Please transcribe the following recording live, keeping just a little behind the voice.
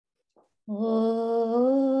Oh.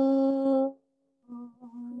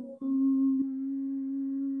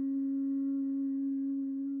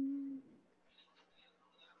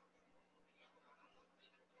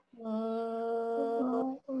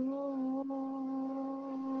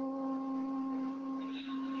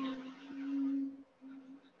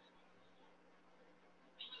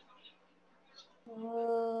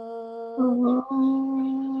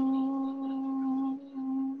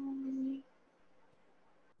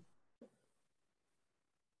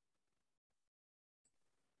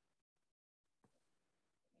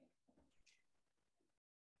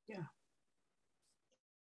 Yeah.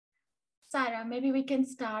 Sarah, maybe we can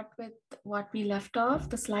start with what we left off,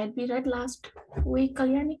 the slide we read last week,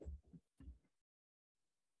 Kalyani.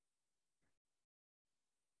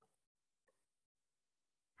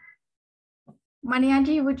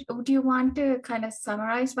 Maniaji, would you want to kind of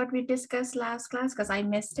summarize what we discussed last class? Because I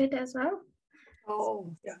missed it as well.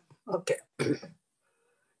 Oh, yeah. Okay.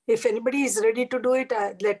 If anybody is ready to do it,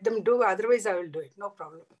 let them do. Otherwise, I will do it. No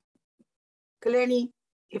problem. Kalyani,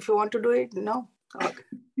 if you want to do it, no? Okay.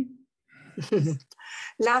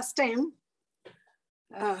 Last time,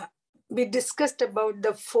 we discussed about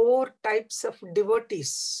the 4 types of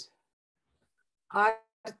devotees.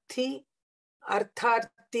 Arthi,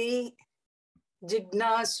 Artharthi,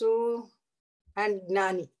 Jignasu, and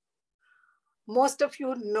Gnani. Most of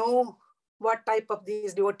you know what type of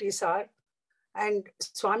these devotees are. And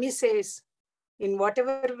Swami says, in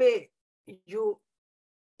whatever way you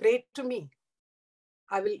pray to me,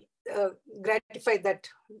 I will gratify that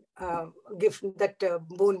gift, that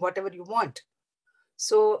boon, whatever you want.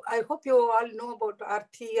 So I hope you all know about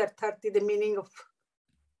Arthi, Artharthi, the meaning of.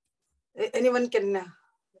 Anyone can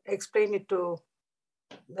explain it to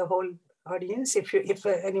the whole audience if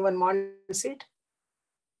anyone wants it.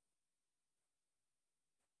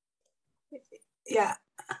 Yeah.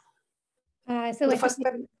 So I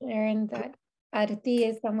think we learned that Arati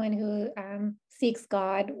is someone who seeks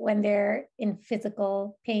God when they're in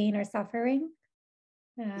physical pain or suffering.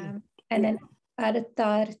 And then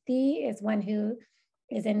Artharti is one who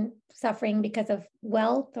is in suffering because of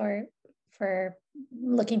wealth or for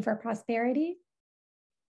looking for prosperity.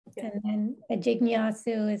 Yeah. And then a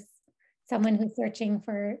Jignasu is someone who's searching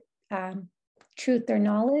for truth or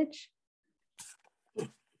knowledge. Yeah.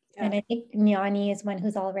 And I think Jnani is one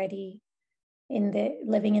who's already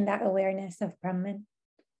living in that awareness of Brahman.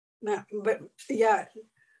 But yeah,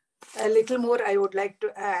 a little more I would like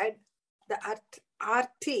to add. The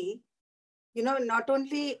Arthi, not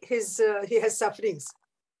only he has sufferings.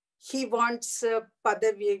 He wants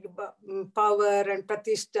padavi, power and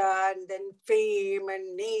pratishtha, and then fame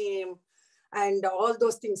and name and all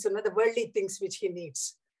those things, the worldly things which he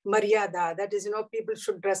needs. Maryada, that is, people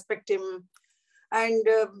should respect him. And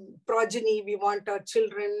progeny, we want our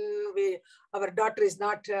children, our daughter is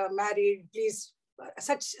not married, please.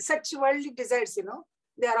 Such worldly desires,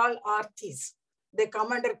 they are all arthis. They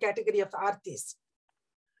come under category of arthis.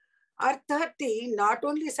 Arthati, not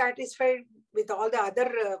only satisfied with all the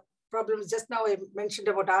other problems, just now I mentioned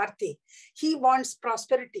about Arthi, he wants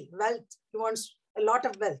prosperity, wealth. He wants a lot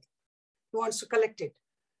of wealth. He wants to collect it.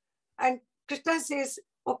 And Krishna says,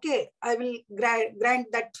 okay, I will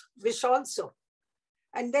grant that wish also.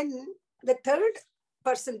 And then the third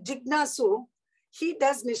person, Jignasu, he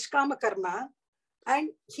does Nishkama Karma and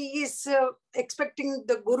he is expecting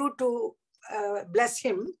the Guru to bless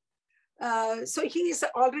him. So he is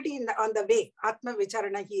already on the way. Atma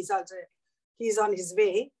Vicharana, he is on his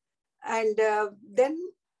way. And then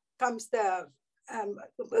comes the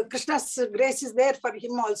Krishna's grace is there for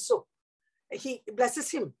him also. He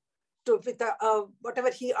blesses him with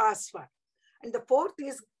whatever he asks for. And the fourth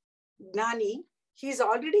is Gnani. He is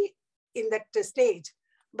already in that stage.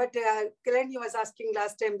 But Kalyani was asking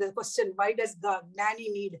last time the question, why does the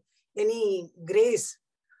Gnani need any grace?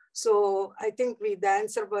 So I think the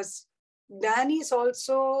answer was, Gnanis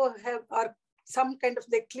also are some kind of,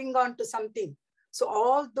 they cling on to something. So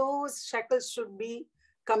all those shackles should be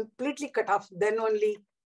completely cut off. Then only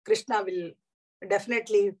Krishna will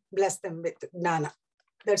definitely bless them with Gnana.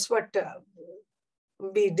 That's what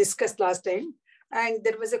we discussed last time. And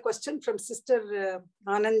there was a question from Sister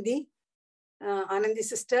Anandi. Anandi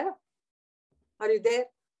sister, are you there?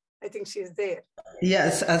 I think she's there.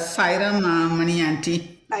 Yes, Sairam Mani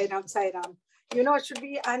Auntie. Sairam. Should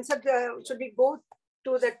we answer should we go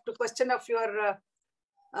to the question of your,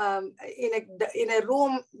 in a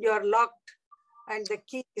room, you're locked and the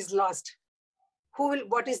key is lost.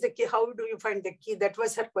 What is the key? How do you find the key? That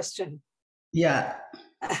was her question. Yeah.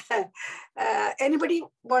 Anybody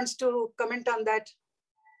wants to comment on that?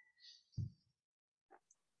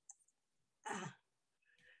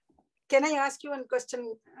 Can I ask you one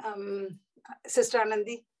question, Sister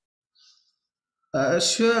Anandi?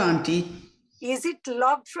 Sure, Auntie. Is it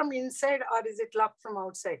locked from inside or is it locked from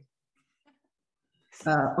outside?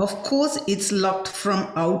 Of course, it's locked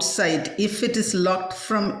from outside. If it is locked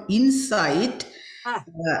from inside,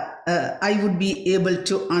 I would be able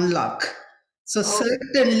to unlock. So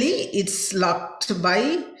certainly, it's locked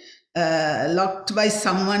by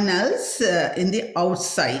someone else in the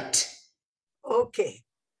outside. Okay.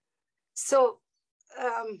 So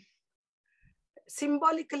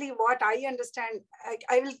symbolically, what I understand,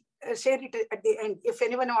 I will share it at the end. If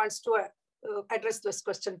anyone wants to address this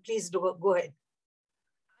question, please do go ahead.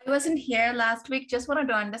 I wasn't here last week. Just wanted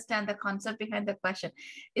to understand the concept behind the question.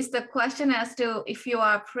 Is the question as to if you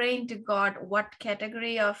are praying to God, what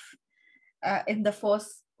category of in the four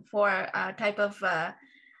type of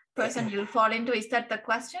person you'll fall into? Is that the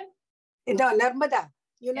question? No, Narmada,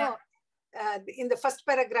 you know, in the first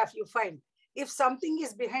paragraph you find, if something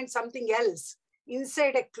is behind something else,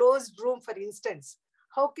 inside a closed room, for instance,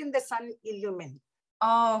 how can the sun illumine?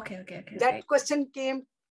 Oh, okay. That question came,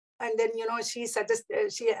 and then, you know, she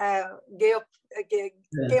suggested, she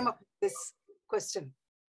came up with this question.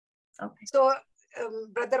 Okay. So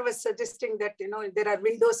brother was suggesting that, you know, there are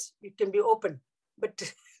windows, it can be open.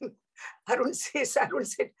 But Arun said,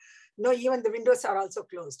 no, even the windows are also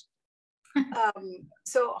closed.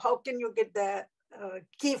 So how can you get the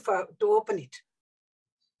key to open it?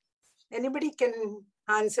 Anybody can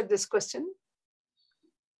answer this question?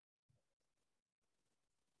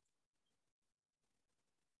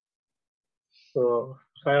 So,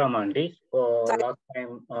 Saramandi, last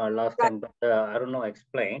time, Aruna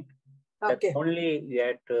explained that only you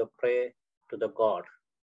have to pray to the God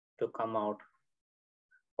to come out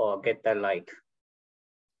or get the light.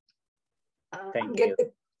 Thank you.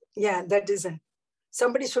 Yeah, that isn't.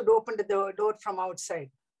 Somebody should open the door from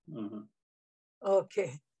outside. Mm-hmm.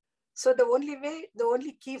 Okay. So the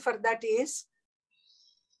only key for that is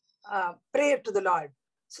prayer to the Lord.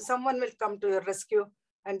 So someone will come to your rescue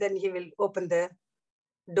and then he will open the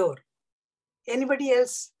door. Anybody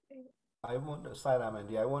else? I want to add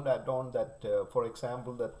on that, for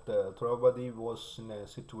example, that Draupadi was in a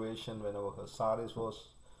situation when her saris was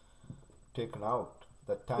taken out.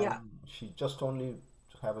 That time she just only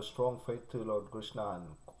have a strong faith to Lord Krishna,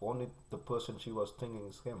 and only the person she was thinking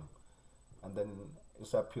is him. And then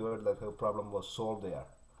it appeared that her problem was solved there.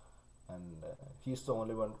 And he's the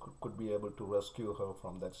only one could be able to rescue her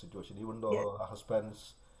from that situation, even though her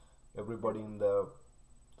husbands, everybody in the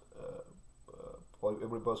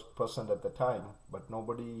everybody was present at the time, but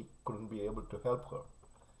nobody couldn't be able to help her.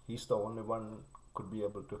 He's the only one could be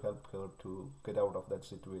able to help her to get out of that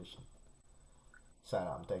situation.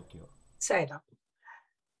 Sairam, thank you. Sairam.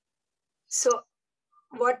 So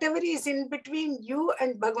whatever is in between you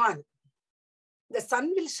and Bhagawan, the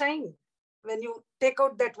sun will shine when you take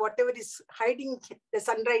out that whatever is hiding the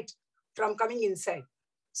sunlight from coming inside.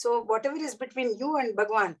 So whatever is between you and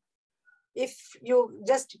Bhagawan, if you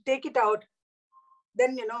just take it out,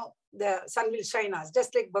 then, you know, the sun will shine us.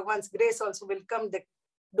 Just like Bhagavan's grace also will come, the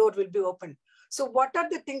door will be open. So what are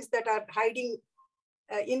the things that are hiding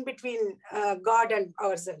in between God and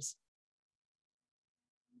ourselves?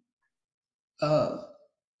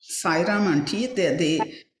 Sairam Auntie,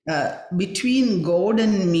 between God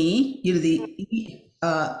and me,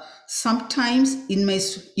 sometimes in my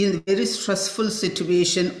very stressful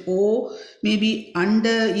situation, or maybe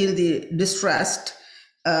under the distressed,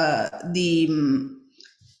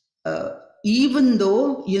 even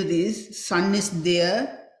though the sun is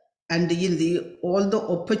there and all the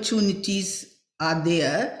opportunities are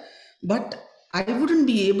there, but I wouldn't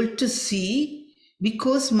be able to see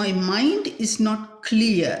because my mind is not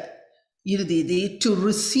clear to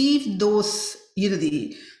receive those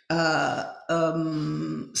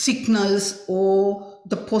signals or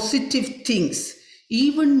the positive things.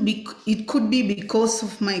 Even it could be because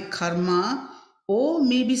of my karma or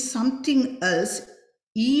maybe something else.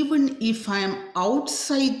 Even if I am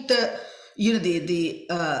outside the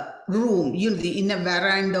room, in a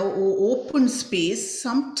veranda or open space,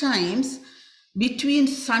 sometimes between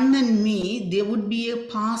sun and me there would be a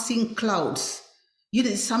passing clouds.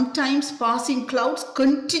 Sometimes passing clouds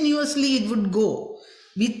continuously it would go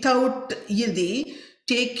without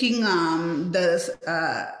taking the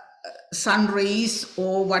sun rays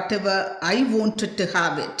or whatever I wanted to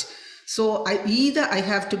have it. So I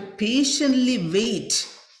have to patiently wait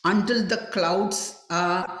until the clouds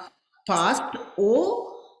are past,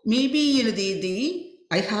 or maybe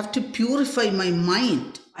I have to purify my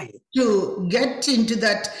mind to get into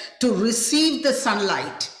that, to receive the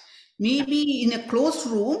sunlight. Maybe in a closed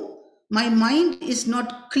room, my mind is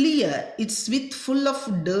not clear. It's with full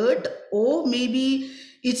of dirt, or maybe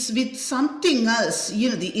it's with something else.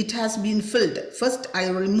 It has been filled. First, I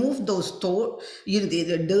remove those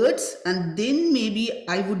the dirts, and then maybe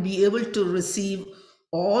I would be able to receive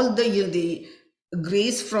all the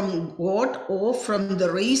grace from God or from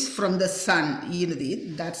the rays from the sun.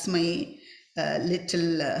 That's my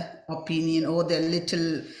little opinion, or the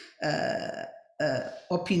little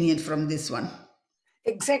opinion from this one.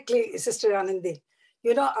 Exactly, Sister Anandi.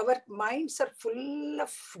 Our minds are full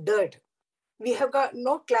of dirt. We have got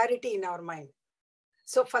no clarity in our mind.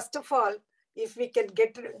 So first of all, if we can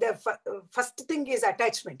get the first thing is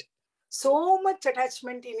attachment. So much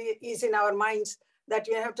attachment is in our minds that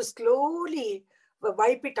we have to slowly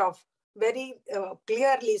wipe it off very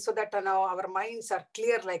clearly, so that now our minds are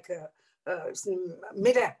clear like a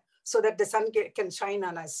mirror, so that the sun can shine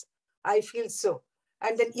on us. I feel so.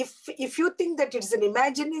 And then if you think that it's an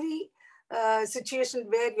imaginary situation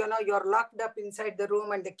where you're locked up inside the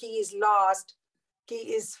room and the key is lost,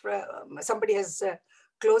 somebody has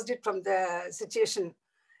closed it from the situation.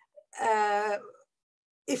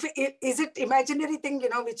 Is it imaginary thing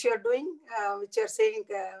which you are doing, which you are saying,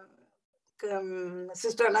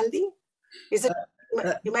 Sister Anandi? Is it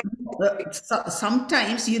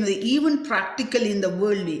sometimes even practical in the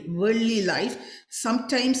worldly life,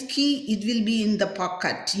 sometimes key it will be in the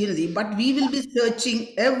pocket, but we will be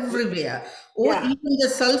searching everywhere, or even the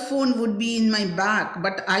cell phone would be in my bag,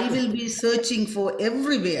 but I will be searching for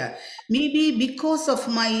everywhere, maybe because of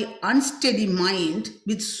my unsteady mind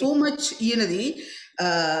with so much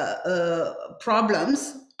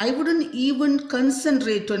problems. I wouldn't even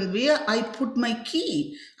concentrate on where I put my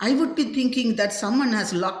key. I would be thinking that someone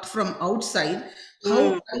has locked from outside,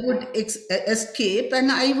 how I would escape,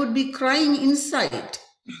 and I would be crying inside.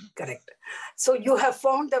 Correct. So you have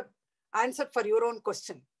found the answer for your own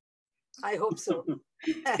question. I hope so.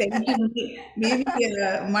 Thank you. Maybe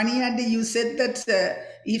Maniandi, you said that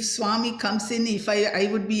if Swami comes in, if I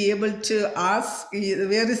would be able to ask,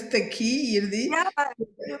 where is the key? Yeah,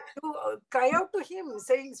 you cry out to him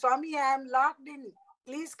saying, Swami, I am locked in.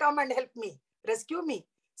 Please come and help me, rescue me.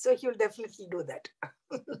 So he will definitely do that.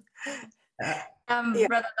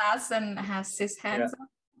 Brother Dasan has his hands up.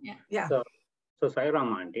 Yeah. So Sai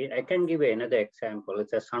Ramandi, I can give you another example.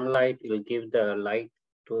 It's a sunlight, it will give the light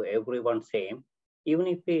to everyone same. Even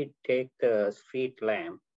if we take the street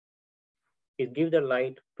lamp, it gives the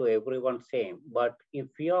light to everyone same. But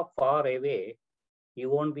if you are far away,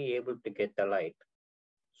 you won't be able to get the light.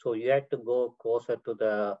 So you have to go closer to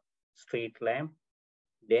the street lamp,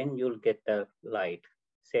 then you'll get the light.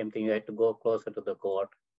 Same thing, you have to go closer to the God,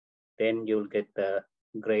 then you'll get the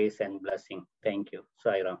grace and blessing. Thank you,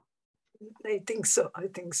 Sairam. I think so.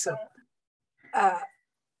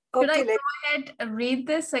 Should I go ahead and read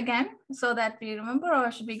this again so that we remember,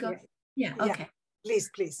 or should we go? Yeah, okay.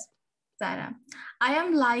 Please. Sarah, I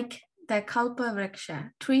am like the Kalpa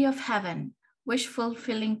Vriksha, tree of heaven,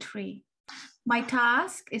 wish-fulfilling tree. My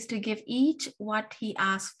task is to give each what he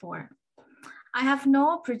asks for. I have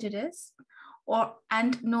no prejudice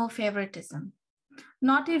and no favoritism.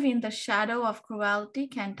 Not even the shadow of cruelty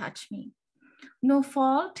can touch me. No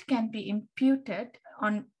fault can be imputed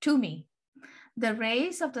to me. The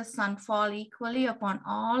rays of the sun fall equally upon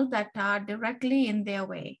all that are directly in their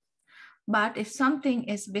way. But if something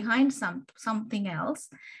is behind something else,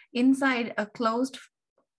 inside a closed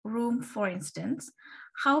room, for instance,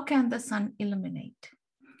 how can the sun illuminate?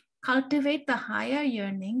 Cultivate the higher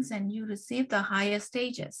yearnings and you receive the higher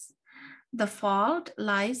stages. The fault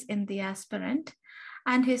lies in the aspirant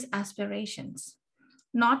and his aspirations,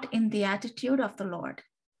 not in the attitude of the Lord.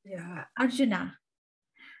 Yeah. Arjuna,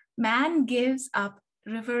 man gives up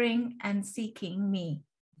revering and seeking me,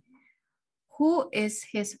 who is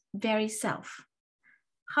his very self.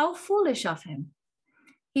 How foolish of him.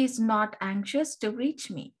 He is not anxious to reach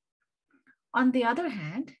me. On the other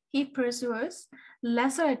hand, he pursues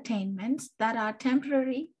lesser attainments that are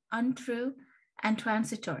temporary, untrue, and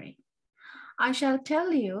transitory. I shall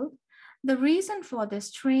tell you the reason for this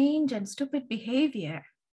strange and stupid behavior.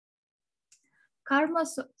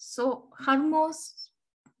 Karmopasana.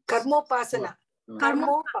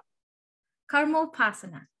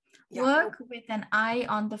 Karmopasana. Work with an eye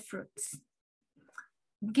on the fruits.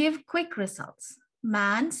 Give quick results.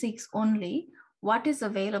 Man seeks only what is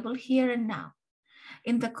available here and now,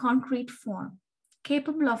 in the concrete form,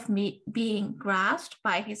 capable of being grasped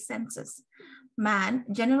by his senses. Man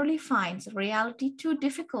generally finds reality too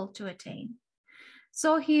difficult to attain.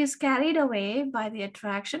 So he is carried away by the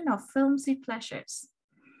attraction of filmy pleasures,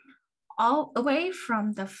 all away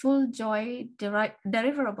from the full joy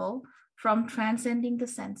derivable from transcending the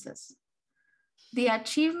senses. The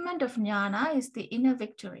achievement of jnana is the inner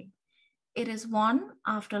victory. It is won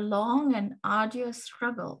after long and arduous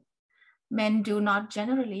struggle. Men do not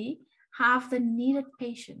generally have the needed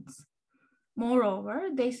patience. Moreover,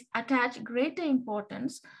 they attach greater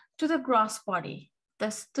importance to the gross body, the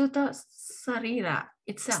stula sarira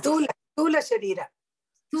itself. Stula sharira.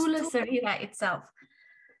 Stula sarira itself.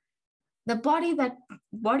 The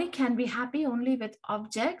body can be happy only with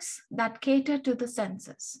objects that cater to the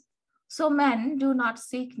senses. So men do not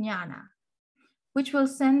seek jnana, which will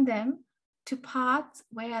send them to paths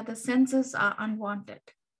where the senses are unwanted.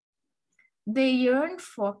 They yearn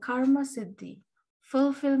for karma siddhi,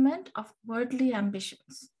 fulfillment of worldly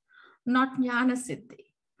ambitions, not jnana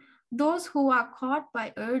siddhi. Those who are caught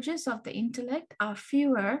by urges of the intellect are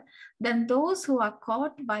fewer than those who are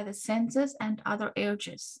caught by the senses and other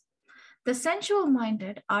urges. The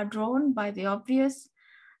sensual-minded are drawn by the obvious,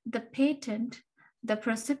 the patent, the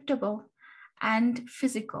perceptible, and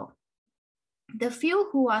physical. The few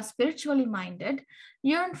who are spiritually minded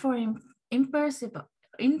yearn for imperceptible,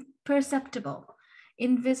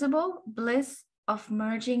 invisible bliss of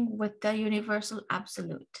merging with the universal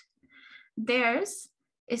absolute. Theirs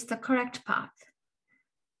is the correct path.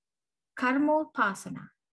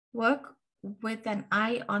 Karmopasana, work with an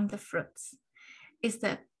eye on the fruits, is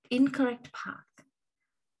the incorrect path.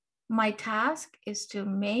 My task is to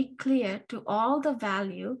make clear to all the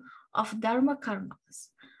value of dharma karmas,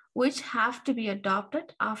 which have to be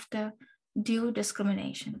adopted after due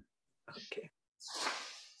discrimination. Okay.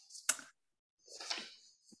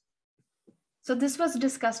 So this was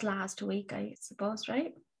discussed last week, I suppose,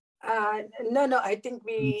 right? No, I think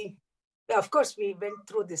of course, we went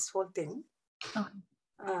through this whole thing. Oh.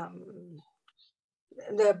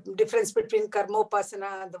 The difference between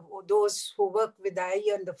karmopasana, those who work with the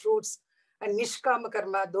eye and the fruits, and nishkama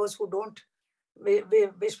karma, those who don't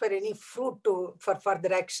wish for any fruit for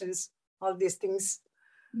further actions, all these things.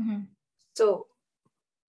 Mm-hmm. So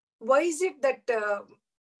why is it that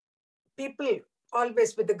people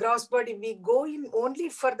always with the gross body, we go in only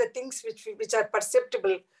for the things which are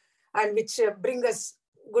perceptible and which bring us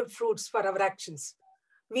good fruits for our actions?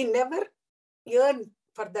 We never yearn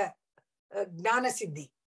for the Gnana Siddhi.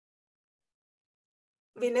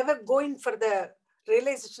 We never go in for the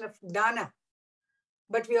realization of Gnana,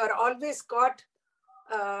 but we are always caught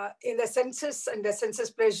in the senses and the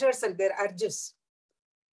senses pleasures and their urges.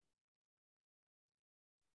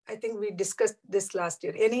 I think we discussed this last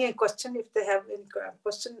year. Any question? If they have any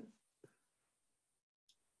question?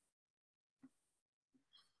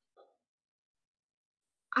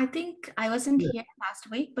 I think I wasn't here last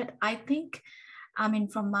week, but I think,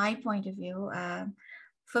 from my point of view,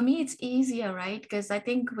 for me, it's easier, right? Because I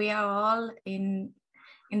think we are all in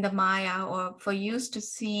the Maya or for used to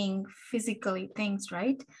seeing physically things,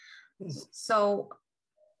 right? So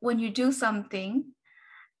when you do something,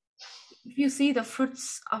 if you see the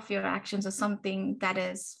fruits of your actions or something that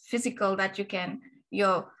is physical that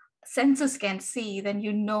your senses can see, then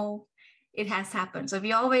you know it has happened. So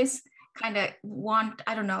we always kind of want,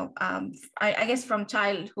 I don't know, I guess from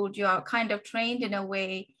childhood, you are kind of trained in a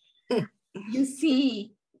way, you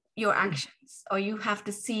see your actions or you have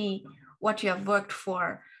to see what you have worked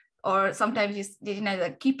for. Or sometimes you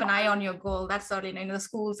like keep an eye on your goal. That's sort of in the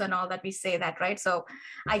schools and all that we say that, right? So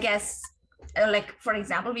I guess like, for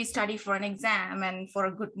example, we study for an exam and for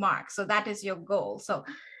a good mark. So that is your goal. So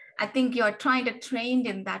I think you're trying to train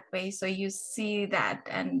in that way. So you see that,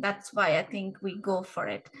 and that's why I think we go for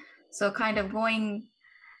it. So kind of going,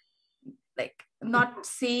 like not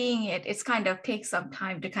seeing it, it's kind of takes some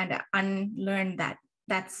time to kind of unlearn that.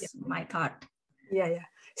 That's my thought. Yeah.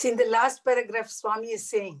 See, in the last paragraph, Swami is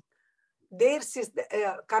saying, theirs is the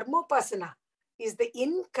karmopasana is the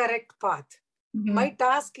incorrect path. Mm-hmm. My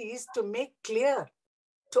task is to make clear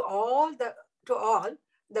to all the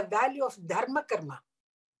value of dharma karma,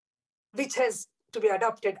 which has to be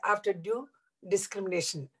adopted after due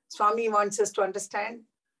discrimination. Swami wants us to understand.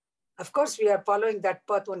 Of course, we are following that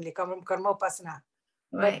path only, karmopasana.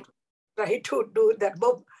 Right. But try to do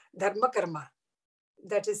dharma karma.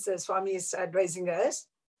 That is Swami is advising us.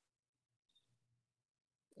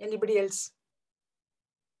 Anybody else?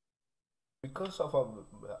 Because of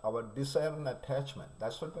our desire and attachment,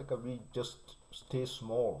 that's what we just stay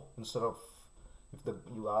small. Instead of, if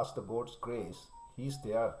you ask the God's grace, He's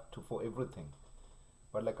there for everything.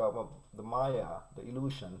 But like the Maya, the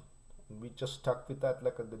illusion, we just stuck with that,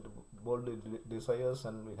 like the worldly desires,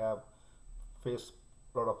 and we have faced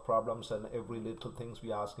a lot of problems, and every little things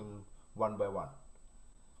we ask Him one by one.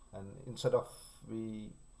 And instead of, we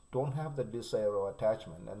don't have the desire or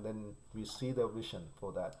attachment, and then we see the vision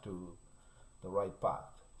for that to the right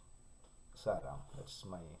path. Saram. That's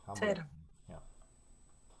my humble. Saram. Yeah.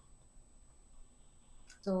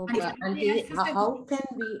 So, Auntie, how can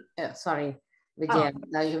we, sorry, Vijaya,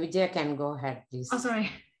 Vijaya can go ahead, please. Oh,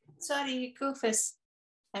 sorry. Sorry, you go first,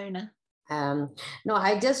 Aruna. No,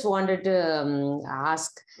 I just wanted to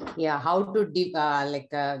ask, yeah, how to,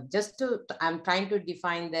 I'm trying to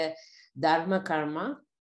define the Dharma Karma.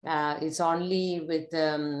 It's only with,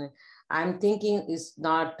 I'm thinking it's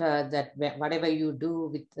not that whatever you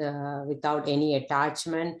do with without any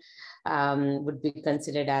attachment would be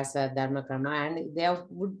considered as a Dharma Karma. And there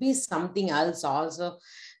would be something else also.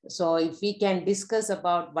 So if we can discuss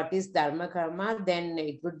about what is Dharma Karma, then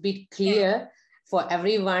it would be clear for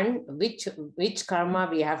everyone which karma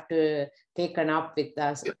we have to taken up with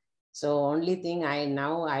us. So only thing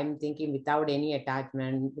I'm thinking without any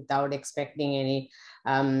attachment, without expecting any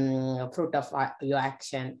fruit of your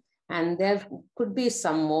action. And there could be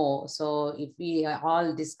some more. So if we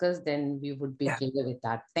all discuss, then we would be clear with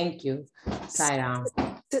that. Thank you. Sai Ram.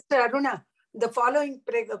 Sister Aruna, the following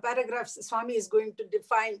paragraphs, Swami is going to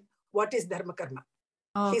define what is Dharma Karma.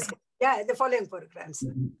 Okay. The following paragraphs.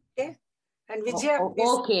 Okay. And Vijaya.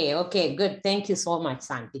 Okay, good. Thank you so much,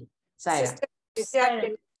 Santi. Sai Ram.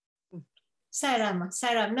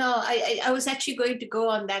 Sairam. No, I was actually going to go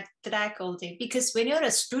on that track all day, because when you're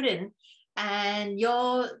a student and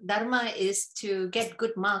your dharma is to get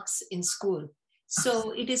good marks in school,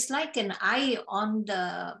 so it is like an eye on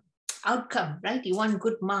the outcome, right? You want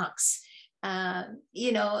good marks.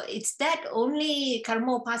 It's that only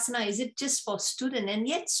karma upasana. Is it just for student? And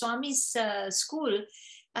yet Swami's school,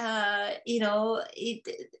 and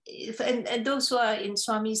those who are in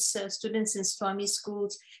Swami's students in Swami's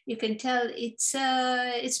schools, you can tell it's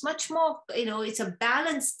much more, it's a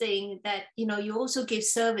balanced thing that, you also give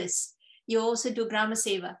service. You also do Grama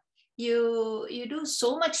Seva. You do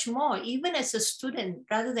so much more, even as a student,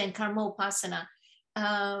 rather than karma upasana.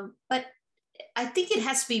 But I think it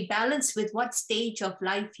has to be balanced with what stage of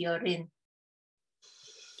life you're in.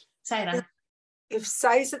 Saira. If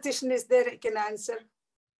Sai Satishan is there, he can answer.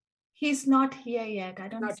 He's not here yet. I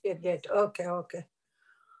don't. Not here yet. Okay.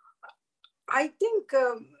 I think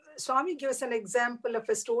Swami gives an example of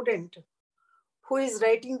a student who is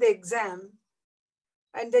writing the exam,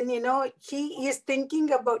 and then he is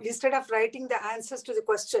thinking about, instead of writing the answers to the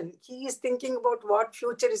question, he is thinking about what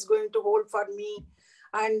future is going to hold for me,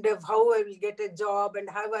 and how I will get a job, and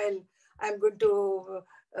how I'm going to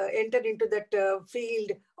enter into that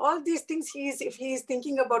field. All these things, if he is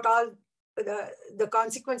thinking about all the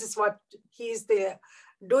consequences, what he is there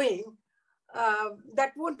doing,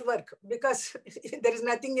 that won't work, because there is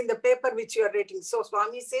nothing in the paper which you are writing. So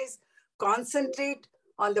Swami says, concentrate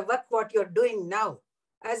on the work what you're doing now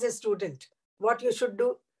as a student. What you should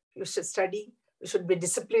do, you should study, you should be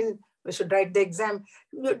disciplined, we should write the exam,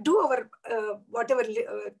 do our whatever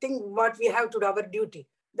thing what we have to do, our duty.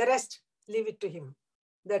 The rest, leave it to him.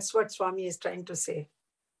 That's what Swami is trying to say.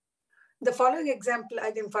 The following example,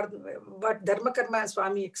 I think, for what Dharma Karma,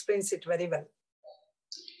 Swami explains it very well.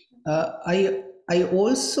 I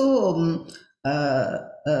also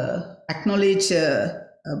acknowledge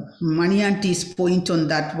Mani Auntie's point on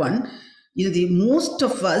that one. Most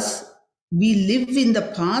of us, we live in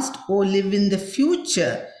the past or live in the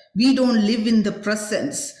future. We don't live in the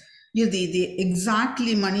present.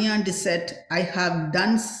 Exactly, Mani Auntie said, I have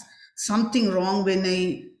done something wrong when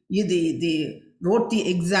I wrote the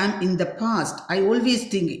exam in the past. I always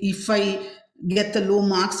think, if I get the low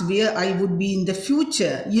marks, where I would be in the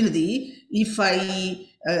future. If I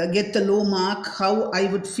get the low mark, how I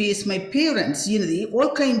would face my parents.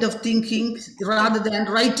 All kind of thinking rather than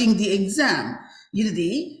writing the exam.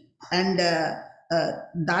 And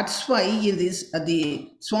that's why the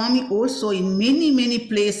Swami also, in many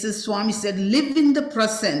places, Swami said, live in the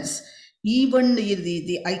presence. Even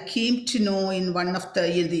I came to know in one of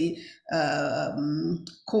the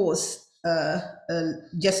course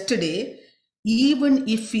yesterday, even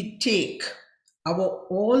if we take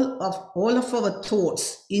all of our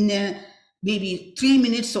thoughts in maybe 3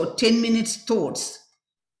 minutes or 10 minutes thoughts,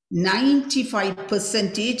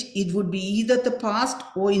 95% it would be either the past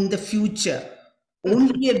or in the future.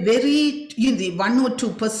 Only a very 1 or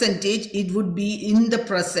 2% it would be in the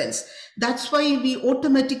presence. That's why we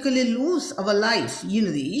automatically lose our life.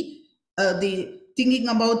 The thinking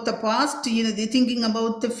about the past, the thinking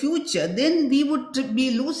about the future, then we would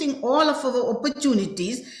be losing all of our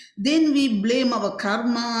opportunities. Then we blame our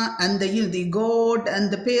karma and the God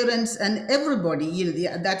and the parents and everybody.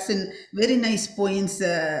 That's a very nice points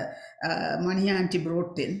Mani Auntie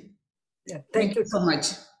brought in. Yeah, thank you so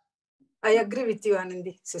much. I agree with you,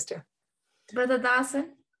 Anandi, sister. Brother Dasan?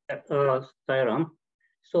 Sairam,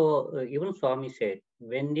 So even Swami said,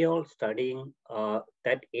 when you're studying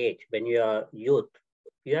that age, when you are youth,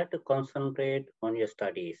 you have to concentrate on your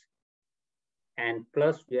studies. And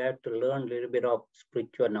plus you have to learn a little bit of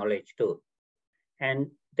spiritual knowledge too. And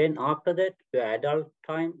then after that, your adult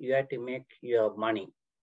time, you have to make your money.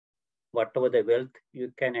 Whatever the wealth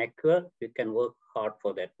you can acquire, you can work hard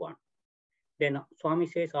for that one. Then Swami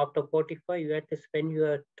says after 45, you have to spend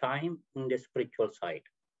your time in the spiritual side.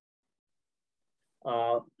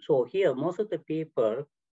 So here, most of the people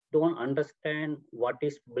don't understand what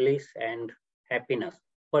is bliss and happiness.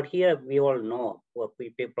 But here we all know, what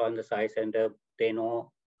people on the Sai Center, they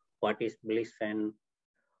know what is bliss and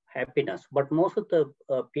happiness. But most of the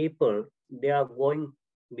people, they are going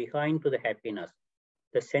behind to the happiness,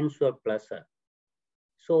 the sensual pleasure.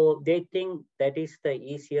 So they think that is the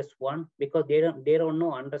easiest one because they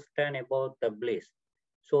don't understand about the bliss.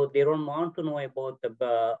 So they don't want to know about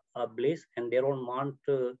the bliss, and they don't want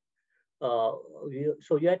to.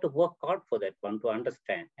 So you have to work hard for that one to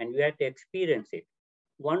understand, and you have to experience it.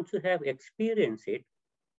 Once you have experienced it,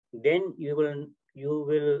 then you will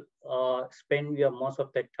spend your most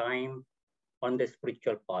of the time on the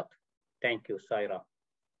spiritual path. Thank you, Saira.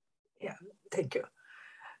 Yeah, thank you.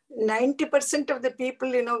 90% of the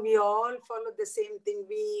people, we all follow the same thing.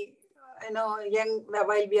 We, young,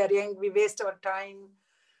 while we are young, we waste our time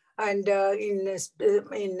and in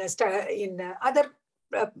other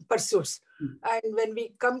pursuits. And when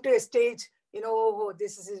we come to a stage,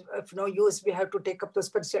 this is of no use, we have to take up those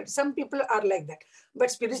pursuits. Some people are like that.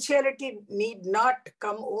 But spirituality need not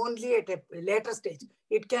come only at a later stage.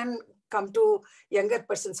 It can come to younger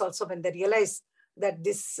persons also when they realize that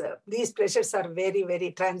these pleasures are very,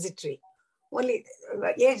 very transitory. Only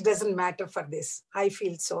age doesn't matter for this. I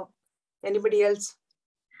feel so. Anybody else?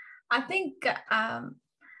 I think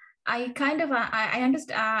I kind of I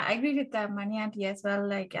understand. I agree with Mani Auntie as well.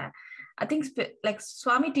 Like I think like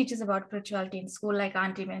Swami teaches about spirituality in school, like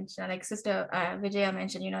Auntie mentioned, like Sister Vijaya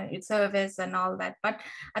mentioned. It's service and all that. But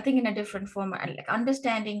I think in a different form, like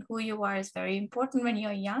understanding who you are is very important when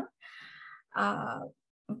you're young.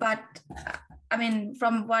 But I mean,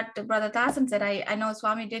 from what Brother Tasan said, I know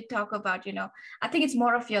Swami did talk about, I think it's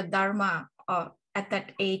more of your dharma at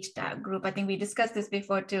that age group. I think we discussed this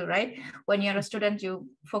before too, right? When you're a student, you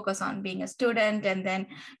focus on being a student, and then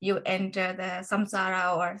you enter the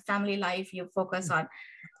samsara or family life, you focus on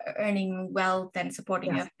earning wealth and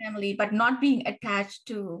supporting your family, but not being attached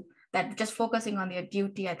to that, just focusing on your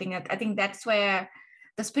duty. I think that's where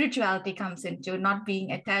the spirituality comes into, not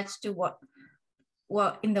being attached to what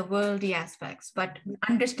in the worldly aspects, but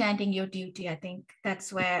understanding your duty. I think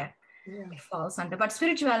that's where it falls under. But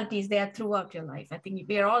spirituality is there throughout your life. I think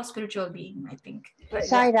we are all spiritual beings, I think.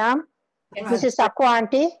 Sai Ram, this is Akku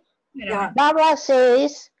Auntie. Baba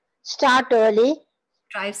says, start early,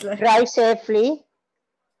 drive safely,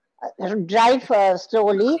 drive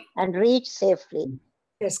slowly, and reach safely.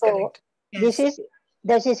 Yes, so correct.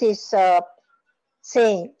 This is his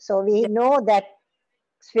saying. So we know that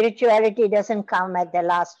spirituality doesn't come at the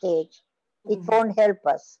last stage. It won't help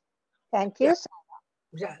us. Thank you.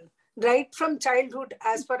 Yeah. Right from childhood,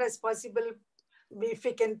 as far as possible, if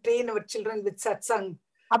we can train our children with satsang.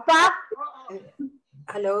 Appa?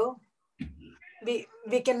 Hello? We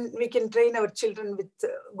can train our children with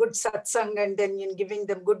good satsang, and then in giving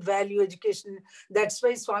them good value education. That's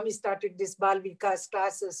why Swami started this Bal Vikas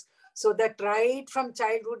classes, so that right from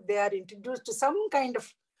childhood they are introduced to some kind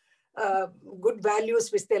of good values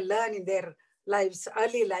which they learn in their lives,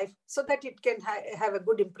 early life, so that it can have a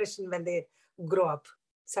good impression when they grow up.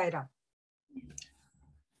 Saira.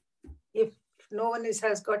 If no one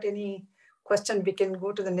has got any question, we can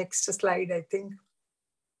go to the next slide, I think.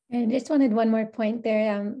 I just wanted one more point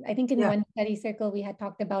there. I think in one study circle, we had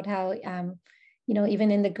talked about how,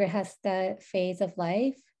 even in the Grihastha phase of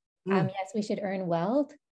life, yes, we should earn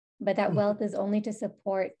wealth, but that wealth is only to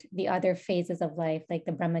support the other phases of life, like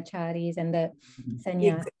the brahmacharis and the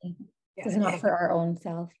sannyasi. It's not for our own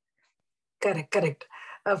self. Correct.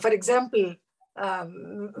 For example,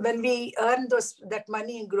 when we earn that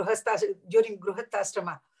money in during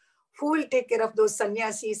Gruhatashrama, who will take care of those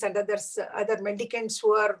sannyasis and other mendicants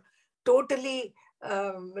who are totally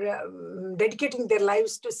dedicating their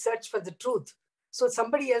lives to search for the truth? So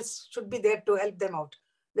somebody else should be there to help them out.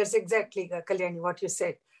 That's exactly, Kalyani, what you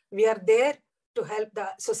said. We are there to help the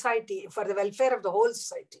society, for the welfare of the whole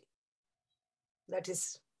society. That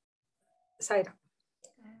is Saira.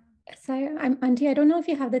 Saira, Auntie, I don't know if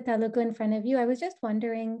you have the Telugu in front of you. I was just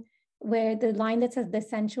wondering where the line that says the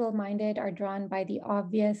sensual minded are drawn by the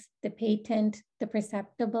obvious, the patent, the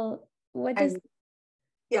perceptible. What is?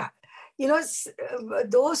 Yeah.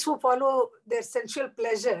 those who follow their sensual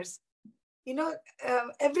pleasures,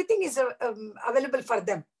 everything is available for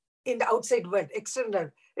them in the outside world,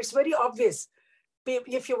 external. It's very obvious.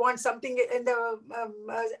 If you want something in the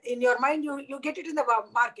in your mind, you get it in the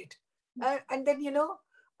market. And then,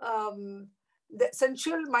 the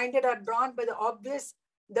sensual minded are drawn by the obvious,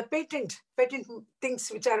 the patent things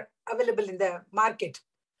which are available in the market.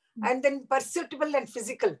 And then perceptible and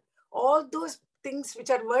physical. All those things which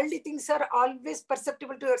are worldly things are always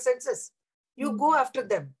perceptible to your senses. You go after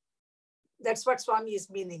them. That's what Swami is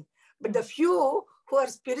meaning. But the few who are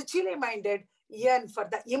spiritually minded yearn for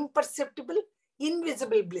the imperceptible,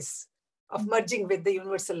 invisible bliss of merging with the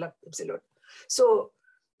universal absolute. So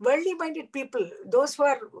worldly minded people, those who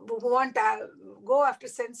want to go after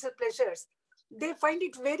sensual pleasures, they find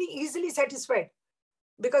it very easily satisfied.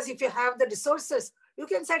 Because if you have the resources, you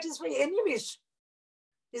can satisfy any wish.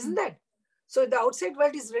 Isn't that? So the outside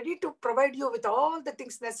world is ready to provide you with all the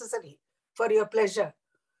things necessary for your pleasure.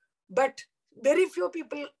 But very few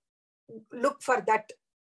people look for that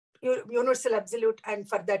universal absolute and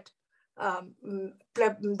for that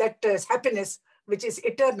happiness which is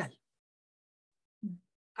eternal.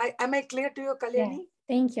 Am I clear to you, Kalyani? Yeah.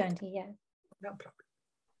 Thank you, Auntie. Yeah. No problem.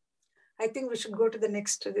 I think we should go to the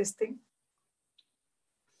next this thing.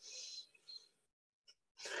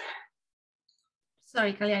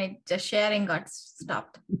 Sorry, Kalyani, just sharing got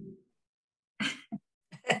stopped.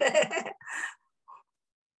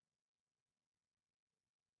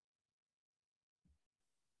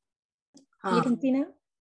 You can see now?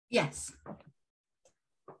 Yes.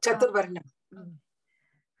 Chaturvarna.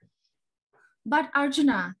 But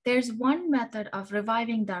Arjuna, there's one method of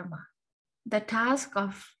reviving Dharma, the task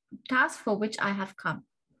for which I have come.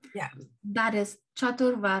 Yeah. That is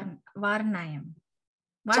Chaturvarnyam.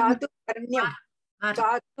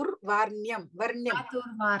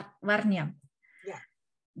 Chaturvarnyam. Yeah.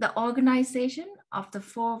 The organization of the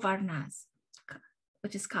 4 Varnas,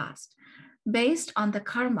 which is caste, based on the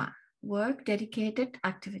karma, work, dedicated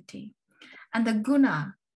activity, and the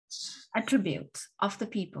guna, attributes of the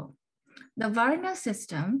people. The Varna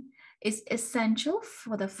system is essential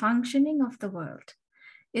for the functioning of the world.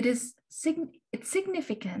 Its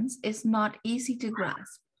significance is not easy to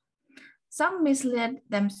grasp. Some mislead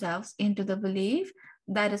themselves into the belief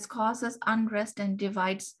that it causes unrest and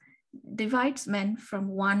divides men from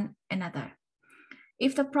one another.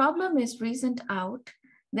 If the problem is reasoned out,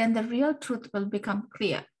 then the real truth will become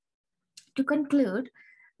clear. To conclude,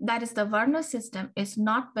 that is, the Varna system is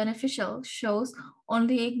not beneficial shows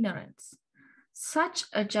only ignorance. Such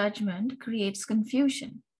a judgment creates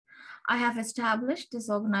confusion. I have established this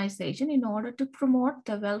organization in order to promote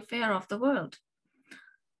the welfare of the world.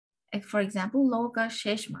 For example, Loka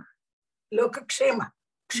Sheshma. Lokakshema.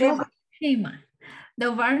 Lokakshema. The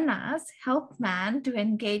Varnas help man to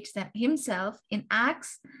engage himself in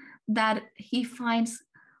acts that he finds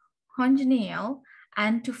congenial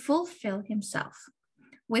and to fulfill himself.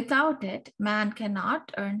 Without it, man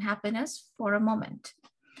cannot earn happiness for a moment.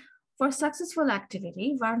 For successful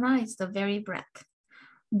activity, Varna is the very breath.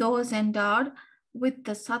 Those endowed with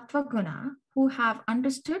the Sattva Guna, who have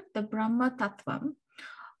understood the Brahma Tattvam,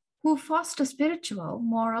 who foster spiritual,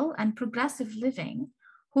 moral, and progressive living,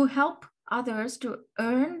 who help others to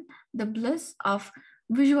earn the bliss of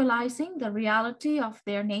visualizing the reality of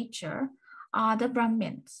their nature, are the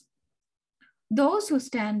Brahmins. Those who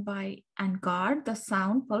stand by and guard the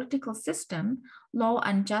sound political system, law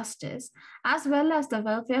and justice, as well as the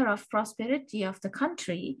welfare of prosperity of the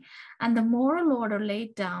country and the moral order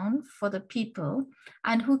laid down for the people,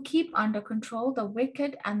 and who keep under control the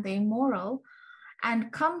wicked and the immoral,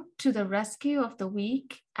 and come to the rescue of the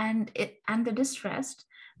weak and the distressed,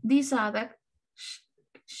 these are the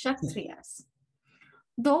Kshatriyas.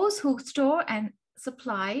 Those who store and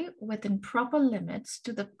supply within proper limits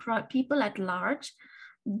to the people at large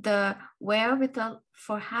the wherewithal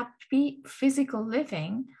for happy physical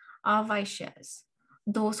living are Vaishyas.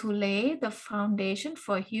 Those who lay the foundation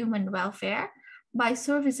for human welfare by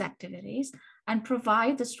service activities and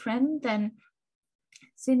provide the strength and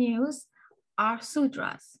sinews are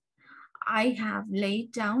Sudras. I have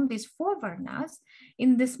laid down these 4 Varnas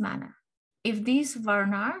in this manner. If these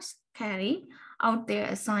Varnas carry out their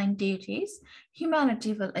assigned duties,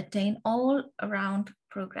 humanity will attain all-around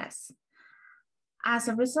progress. As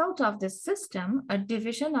a result of this system, a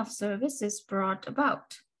division of service is brought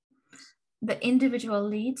about. The individual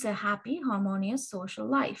leads a happy, harmonious social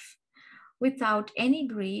life without any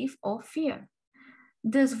grief or fear.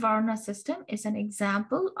 This Varna system is an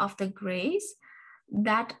example of the grace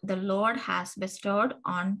that the Lord has bestowed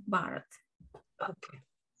on Bharat. Okay.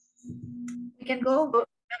 We can go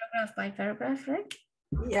Paragraph by paragraph, right?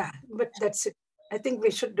 Yeah, but that's it. I think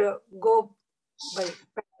we should go by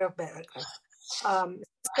paragraph.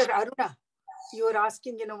 Sister Aruna, you are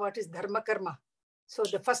asking, what is dharma karma? So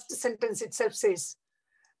the first sentence itself says,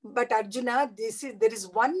 but Arjuna, there is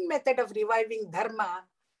one method of reviving dharma,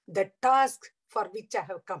 the task for which I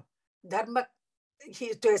have come. Dharma, he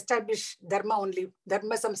is to establish dharma only.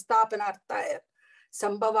 Dharma samsthapanarthaya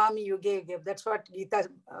sambhavami yuge yuge. That's what Gita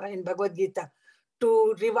in Bhagavad Gita.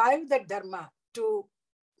 To revive that dharma, to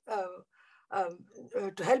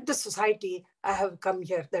help the society, I have come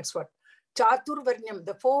here. That's what. Chatur Varnyam,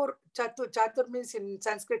 the four, Chatur means in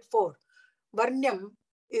Sanskrit four. Varnyam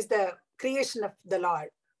is the creation of the Lord,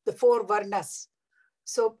 the four Varnas.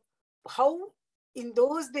 So how in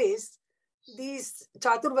those days, these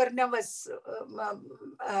Chatur Varna was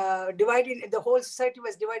divided, the whole society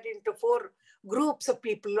was divided into four groups of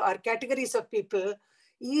people or categories of people,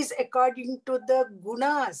 is according to the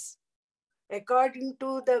gunas. According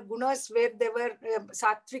to the gunas where they were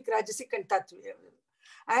Sattvic, Rajasic and Tattvic.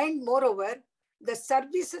 And moreover, the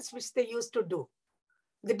services which they used to do.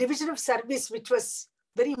 The division of service which was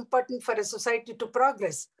very important for a society to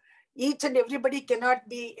progress. Each and everybody cannot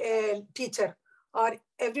be a teacher, or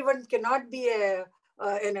everyone cannot be an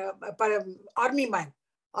army man,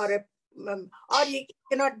 or he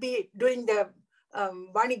cannot be doing the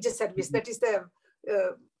Vanijja service, that is the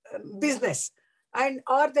business, and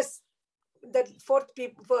or the fourth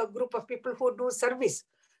group of people who do service.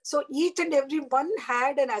 So each and every one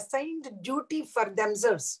had an assigned duty for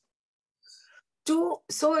themselves. So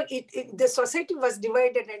the society was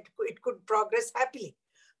divided and it could progress happily.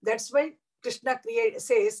 That's why Krishna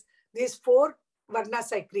says, these four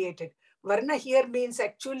varnas I created. Varna here means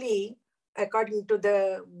actually, according to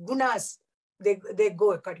the gunas, they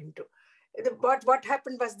go according to. What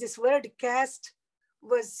happened was this word caste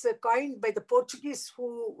was coined by the Portuguese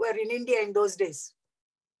who were in India in those days.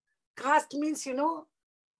 Caste means, you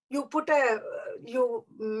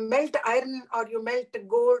melt iron, or you melt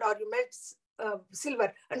gold, or you melt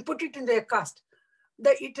silver and put it in the cast.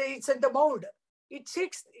 It's in the mold. It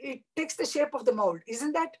takes the shape of the mold,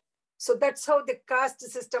 isn't that? So that's how the caste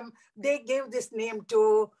system, they gave this name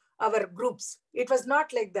to our groups. It was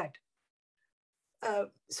not like that.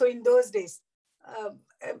 So in those days,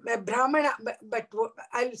 Brahmana, but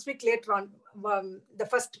I'll speak later on. The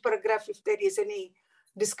first paragraph, if there is any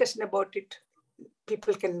discussion about it,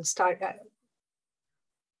 people can start.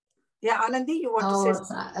 Yeah, Anandi, you want to say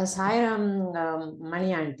something? Sairam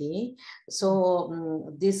Mani Aunty.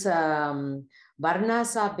 So this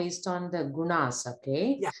varnas are based on the gunas,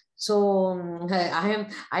 okay? Yeah. So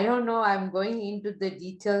I don't know, I'm going into the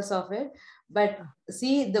details of it, but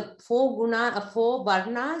see the four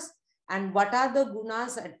varnas, and what are the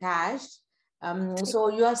gunas attached? So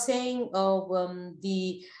you are saying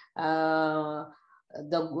the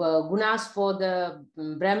gunas for the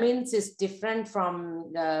Brahmins is different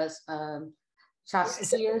from the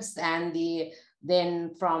Shastriyas, and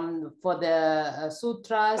then for the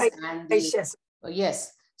Sutras and the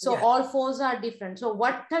yes. So all fours are different. So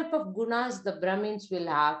what type of gunas the Brahmins will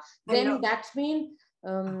have? Then that means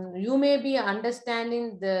you may be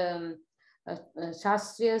understanding the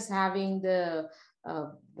Shastriyas having the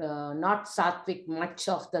not Sattvic, much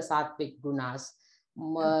of the Sattvic gunas.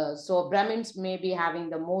 So Brahmins may be having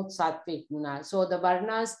the most Sattvic gunas. So the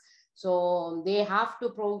Varnas, so they have to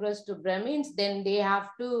progress to Brahmins, then they have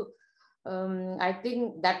to, I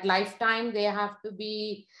think that lifetime they have to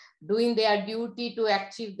be doing their duty to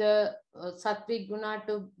achieve the Sattvic guna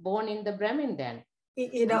to born in the Brahmin then.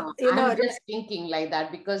 I'm just thinking like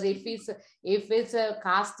that, because if it's a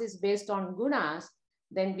caste is based on gunas,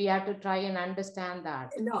 then we have to try and understand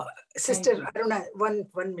that. No, Sister Aruna,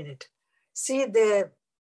 one minute. See, in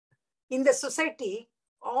the society,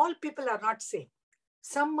 all people are not same.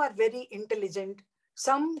 Some are very intelligent.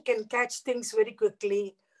 Some can catch things very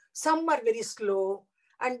quickly. Some are very slow,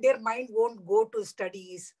 and their mind won't go to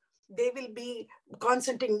studies. They will be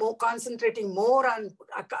concentrating more on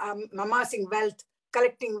amassing wealth,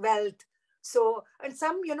 collecting wealth. So, and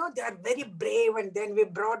some, they are very brave, and then we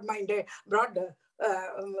broad-minded,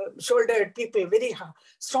 shouldered people, very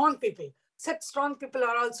strong people. Such strong people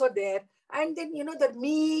are also there. And then, the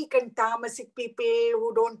meek and tamasic people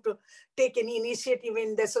who don't take any initiative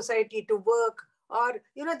in the society to work, or,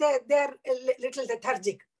 they're a little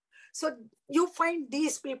lethargic. So you find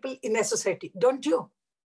these people in a society, don't you?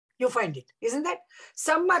 You find it, isn't that?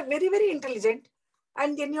 Some are very, very intelligent,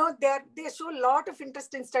 and they show a lot of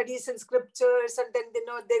interest in studies and scriptures, and then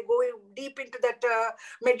they go deep into that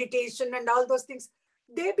meditation and all those things.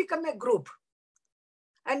 They become a group.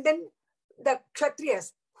 And then the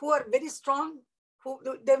Kshatriyas, who are very strong who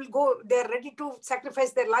they will go, they're ready to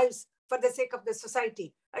sacrifice their lives for the sake of the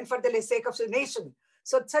society and for the sake of the nation.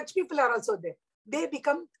 So such people are also there. They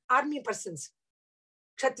become army persons,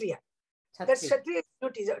 Kshatriya. That's Kshatriya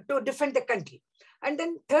duty to defend the country. And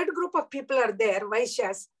then third group of people are there,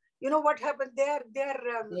 Vaishyas. You know what happened? They are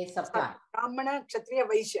Brahmana, Kshatriya,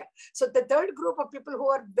 Vaishya. So the third group of people who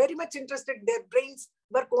are very much interested, their brains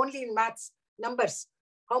work only in maths, numbers.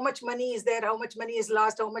 How much money is there? How much money is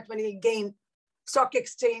lost? How much money gain? Stock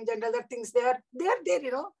exchange and other things. They are there,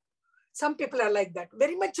 you know. Some people are like that,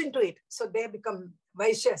 very much into it. So they become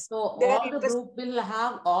Vaishyas. So all the group will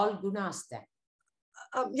have all gunas then.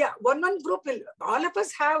 Yeah, one group will. All of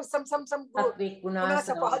us have some group, gunas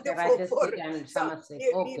of all the four.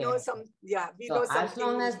 We know some. Yeah, we know something. As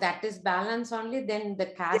long as that is balanced only, then the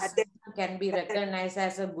caste can be recognized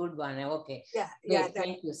as a good one. Okay. Yeah.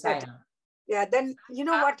 Thank you, Saira. Yeah. Then you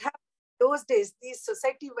know what happened those days? The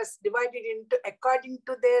society was divided into according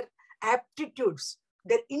to their aptitudes,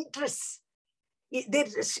 their interests.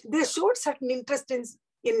 They showed certain interest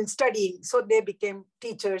in studying, so they became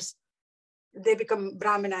teachers. They become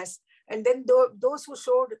Brahmanas. And then those who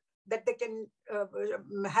showed that they can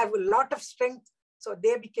have a lot of strength, so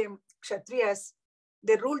they became Kshatriyas.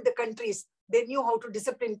 They ruled the countries. They knew how to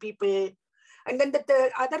discipline people. And then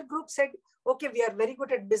the other group said, okay, we are very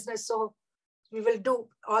good at business, so we will do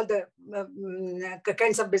all the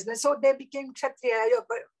kinds of business. So they became Kshatriya,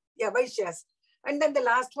 Vaishyas. And then the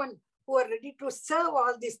last one, who are ready to serve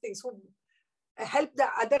all these things, who help the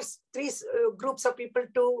other three groups of people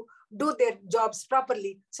to do their jobs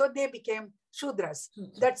properly. So they became Shudras.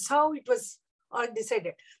 That's how it was all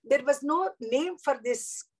decided. There was no name for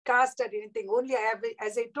this caste or anything. Only,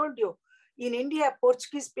 as I told you, in India,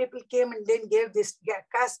 Portuguese people came and then gave this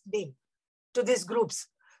caste name to these groups.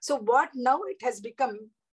 So what now it has become,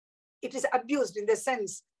 it is abused in the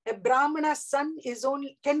sense, a Brahmana son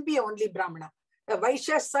can be only Brahmana. A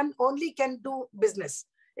Vaishya son only can do business.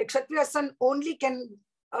 A Kshatriya son only can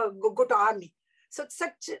go to army. So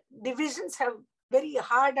such divisions have very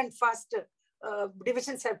hard and fast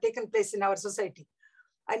divisions have taken place in our society.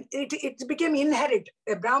 And it became inherent.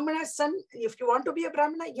 A Brahmana son, if you want to be a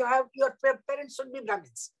Brahmana, your parents should be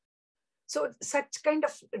Brahmins. So such kind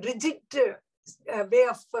of rigid way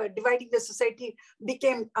of dividing the society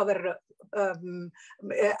became our,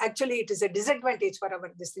 actually it is a disadvantage for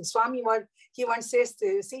our this thing. Swami, he once says,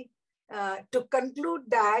 to conclude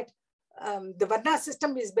that the Varna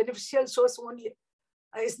system is beneficial shows only,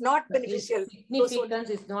 is not beneficial. Significance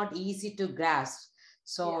is not easy to grasp.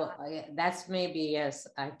 So that's maybe, yes,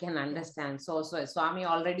 I can understand. So Swami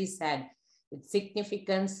already said, its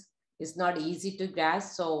significance is not easy to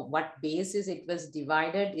grasp. So what basis it was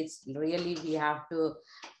divided, it's really, we have to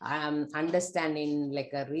understand in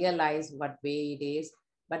like realize what way it is.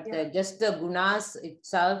 But just the gunas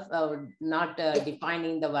itself, not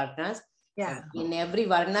defining the varnas. Yeah. In every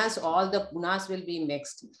varnas, all the gunas will be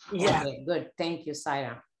mixed. Yeah. Okay, good. Thank you,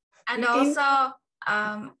 Saira. And also,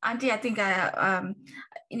 Auntie, I think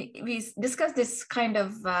we discussed this kind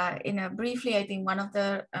of in a briefly, I think one of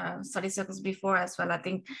the study circles before as well. I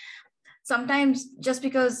think sometimes just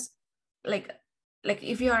because like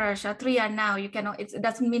if you are a Kshatriya now, you cannot, it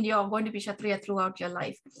doesn't mean you're going to be Kshatriya throughout your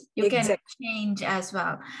life. You can change as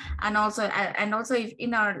well. And also if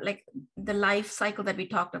in our, like the life cycle that we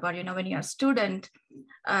talked about, you know, when you're a student,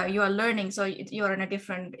 you are learning, so you're in a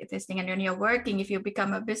different thing. And when you're working, if you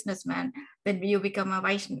become a businessman, then you become a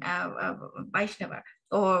Vaishnava,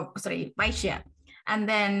 or sorry, Vaishya. And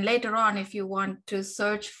then later on, if you want to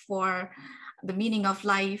search for the meaning of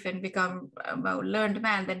life and become a learned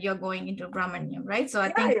man, then you're going into Brahmanyam, right? So I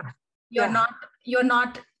think you're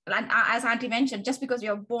not, as Auntie mentioned, just because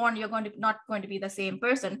you're born, you're not going to be the same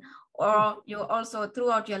person, or you also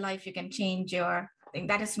throughout your life, you can change your thing.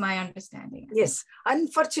 That is my understanding. Yes,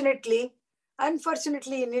 unfortunately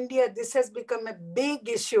in India, this has become a big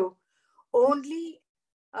issue. Only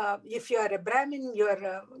if you are a Brahmin,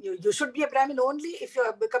 you should be a Brahmin only if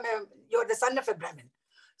you're the son of a Brahmin.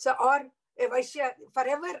 So, or a Vaishya,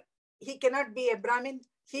 forever he cannot be a Brahmin.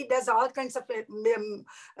 He does all kinds of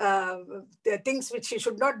things which he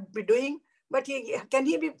should not be doing. But can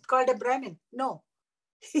he be called a Brahmin? No.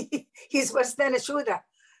 He's worse than a Shudra.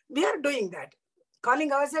 We are doing that.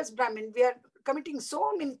 Calling ourselves Brahmin, we are committing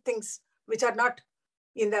so many things which are not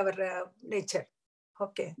in our nature.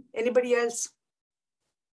 Okay. Anybody else?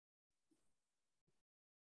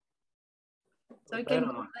 So we can,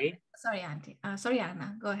 sorry, Auntie. Sorry,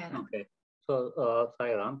 Anna. Go ahead. Okay. So,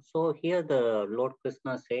 Sairam, so here the Lord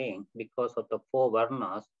Krishna saying, because of the four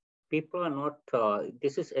varnas, people are not,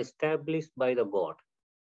 this is established by the God.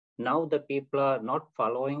 Now the people are not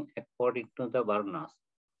following according to the Varnas.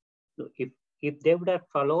 So if they would have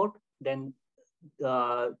followed, then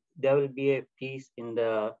there will be a peace in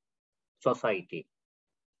the society.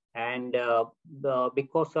 And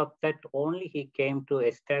because of that only he came to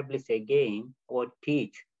establish again or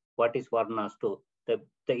teach what is Varnas too.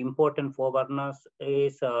 The important four Varnas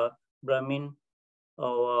is Brahmin,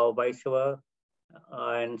 Vaishya,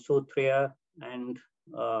 and Sutriya, and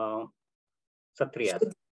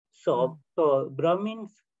Satriyas. So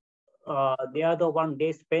Brahmins, they are the one,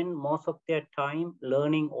 they spend most of their time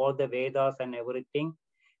learning all the Vedas and everything.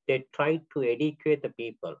 They try to educate the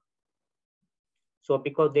people. So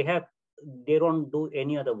because they don't do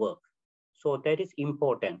any other work. So that is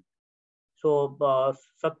important. So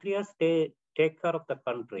Satriyas, they take care of the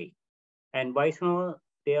country. And Vaishnava,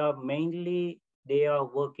 they are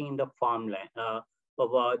working in the farmland.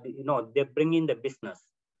 They bring in the business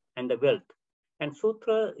and the wealth. And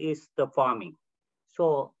Sutra is the farming.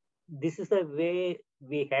 So this is a way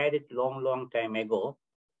we had it long time ago.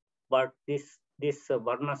 But this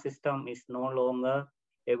Varna system is no longer.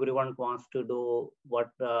 Everyone wants to do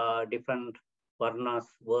what different Varnas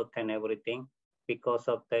work and everything. Because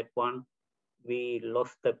of that one, we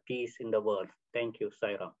lost the peace in the world. Thank you,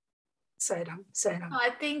 Sairam. Sairam.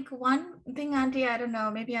 I think one thing, Auntie, I don't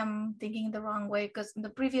know, maybe I'm thinking the wrong way, because in the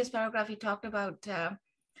previous paragraph, he talked about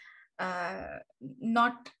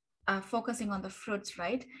not focusing on the fruits,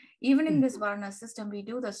 right? Even in this Varna system, we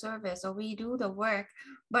do the service or we do the work,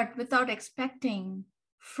 but without expecting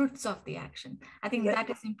fruits of the action. I think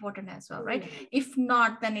that is important as well, right? If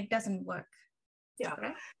not, then it doesn't work. Yeah.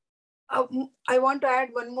 Right? I want to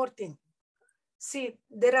add one more thing. See,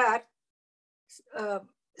 there are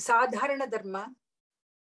Sadharana Dharma,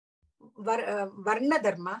 Varna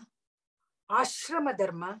Dharma, Ashrama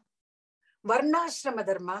Dharma, Varnashrama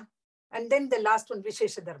Dharma, and then the last one,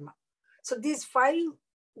 Vishesha Dharma. So these 5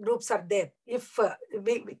 groups are there. If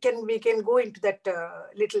we can go into that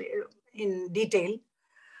little in detail.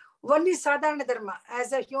 One is Sadharana Dharma.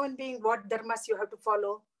 As a human being, what dharmas you have to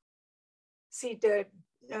follow? See,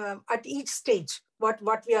 at each stage, what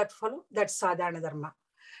we have to follow, that's Sadharana Dharma.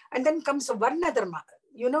 And then comes Varna Dharma.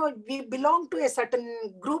 We belong to a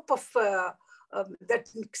certain group of that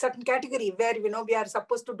certain category where, we are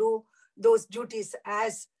supposed to do those duties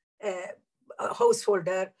as a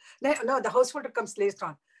householder. No, the householder comes later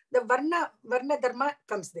on. The Varna Dharma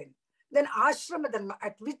comes then. Then Ashrama Dharma,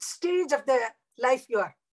 at which stage of the life you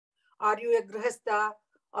are. Are you a Grihastha?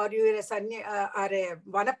 Are you a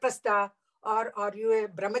Vanaprastha? Or are you a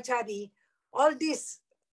Brahmachari? All these,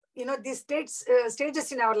 these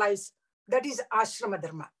stages in our lives, that is Ashrama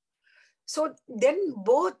Dharma. So then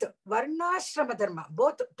both Varnashrama Dharma,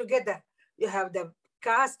 both together, you have the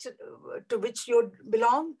caste to which you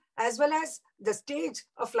belong, as well as the stage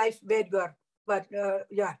of life where you are.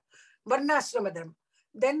 Varnashrama Dharma.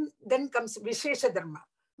 Then comes Vishesha Dharma.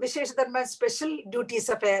 Vishesha Dharma, special duties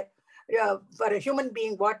of for a human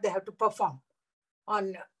being, what they have to perform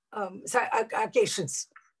on occasions.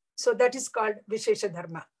 So that is called Vishesha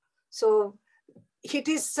Dharma. So it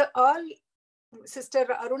is all, Sister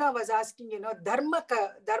Aruna was asking, Dharma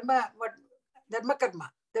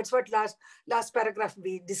Karma. That's what last paragraph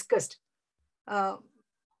we discussed.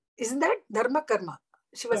 Isn't that Dharma Karma?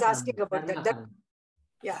 She was asking about that.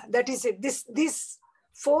 Yeah, that is it. These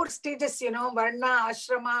 4 stages, Varna,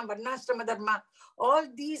 Ashrama, Varnashrama Dharma, all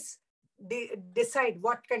these decide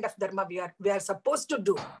what kind of dharma we are supposed to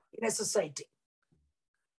do in a society.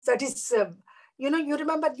 That is, you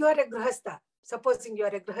remember you are a Grihastha. Supposing you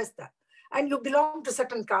are a Grihastha and you belong to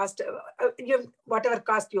certain caste, whatever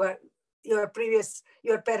caste your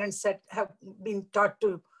parents have been taught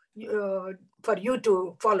to for you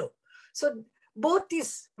to follow. So both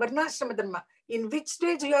these Varnashrama Dharma, in which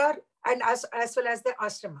stage you are, and as well as the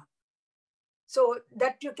ashrama. So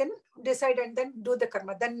that you can decide and then do the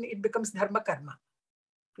karma. Then it becomes dharma karma.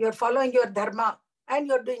 You're following your dharma and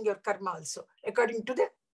you're doing your karma also according to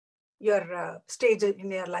your stage in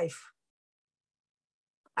your life.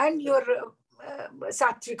 And your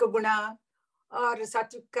sattvika guna or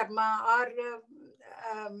sattvic karma, or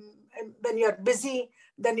when you're busy,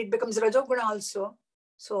 then it becomes rajoguna also.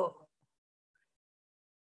 So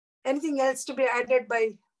anything else to be added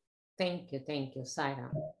by? Thank you,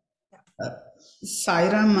 Sairam.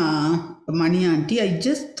 Sairam, Mani Auntie, I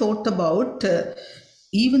just thought about,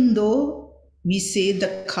 even though we say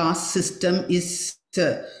the caste system is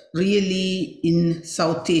really in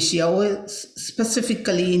South Asia or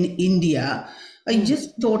specifically in India, I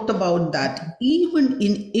just thought about that. Even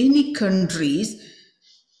in any countries,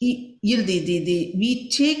 we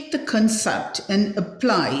take the concept and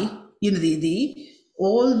apply,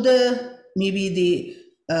 all the, maybe the,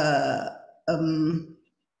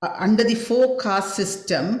 under the 4 caste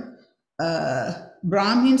system,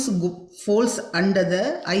 Brahmins falls under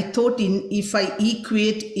the, I thought if I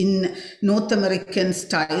equate in North American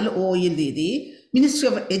style or in the Ministry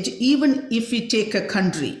of even if we take a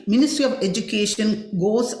country, Ministry of Education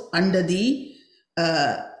goes under the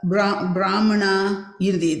Brahmana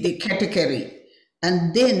in the category,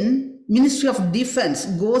 and then Ministry of Defense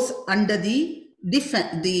goes under the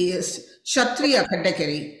Kshatriya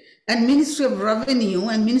category, and Ministry of Revenue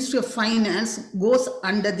and Ministry of Finance goes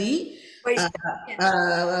under the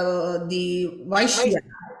Vaishya,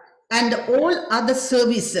 and all other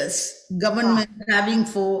services government having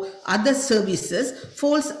for other services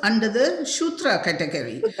falls under the Shudra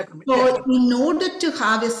category. So in order to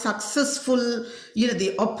have a successful,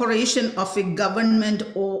 the operation of a government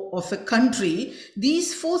or of a country,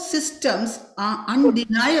 these 4 systems are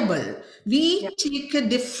undeniable. We take a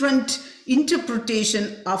different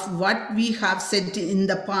interpretation of what we have said in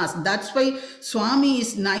the past. That's why Swami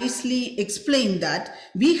is nicely explained that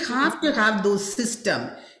we have to have those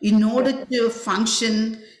systems in order to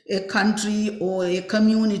function a country or a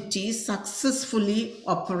community successfully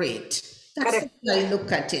operate. That's how I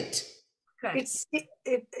look at it. It's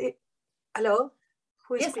hello,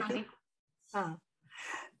 who is speaking?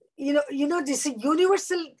 You know, this is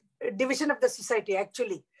universal division of the society.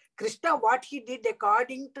 Actually, Krishna, what he did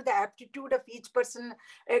according to the aptitude of each person,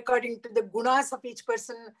 according to the gunas of each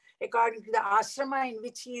person, according to the ashrama in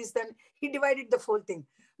which he is, then he divided the whole thing.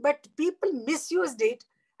 But people misused it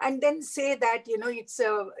and then say that, it's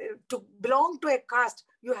to belong to a caste,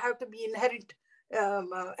 you have to be inherent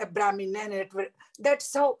a Brahmin. And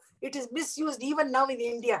that's how it is misused even now in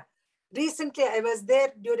India. Recently, I was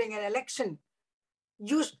there during an election.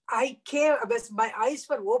 My eyes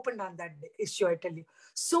were opened on that issue, I tell you.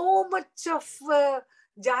 So much of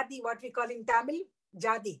Jati, what we call in Tamil,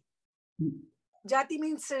 Jati. Jati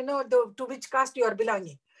means, to which caste you are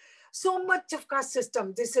belonging. So much of caste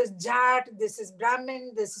system. This is Jat, this is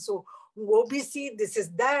Brahmin, this is OBC, this is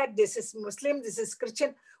that, this is Muslim, this is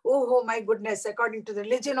Christian. Oh my goodness, according to the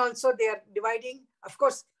religion also, they are dividing. Of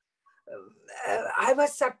course, I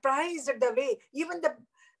was surprised at the way, even the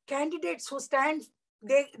candidates who stand,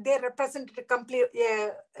 they represent a complete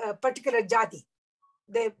particular Jati.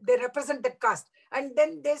 They represent that caste. And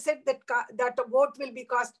then they said that a vote will be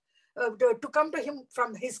cast to come to him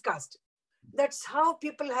from his caste. That's how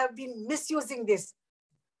people have been misusing this.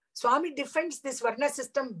 Swami defends this Varna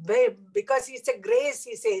system because it's a grace,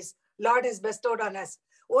 he says, Lord has bestowed on us.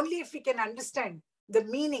 Only if we can understand the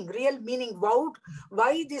meaning, real meaning,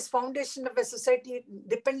 why this foundation of a society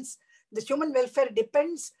depends, the human welfare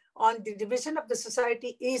depends on the division of the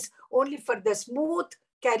society is only for the smooth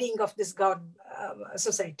carrying of this God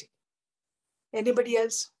society. Anybody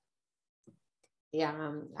else?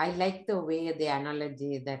 Yeah, I like the way the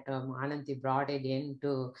analogy that Ananthi brought it in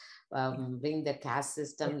to bring the caste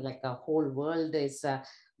system, like a whole world is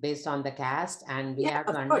based on the caste, and we have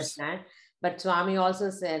to understand. But Swami also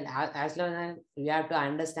said, as long as we have to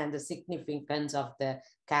understand the significance of the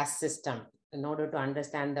caste system in order to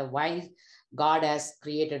understand why God has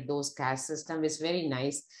created those caste system is very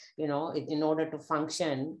nice. In order to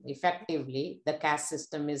function effectively, the caste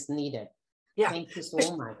system is needed. Yeah. Thank you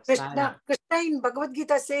so much. Krishna in Bhagavad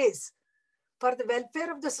Gita says, for the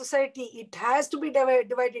welfare of the society, it has to be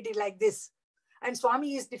divided like this. And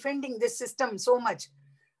Swami is defending this system so much.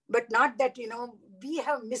 But not that, we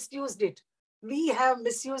have misused it. We have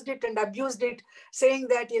misused it and abused it, saying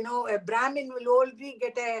that, a Brahmin will only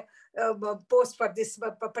get a post for this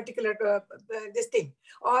particular this thing.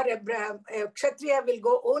 Or a Kshatriya will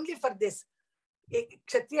go only for this. A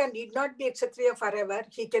Kshatriya need not be a Kshatriya forever.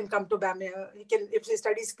 He can come to Brahmin. He can, if he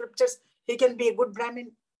studies scriptures, he can be a good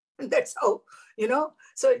Brahmin. That's how,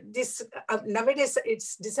 So this nowadays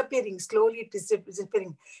it's disappearing slowly. It is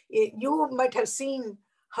disappearing. You might have seen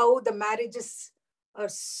how the marriages are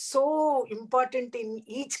so important in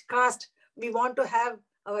each caste. We want to have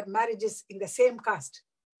our marriages in the same caste.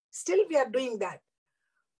 Still, we are doing that,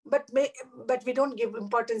 but we don't give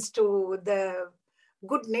importance to the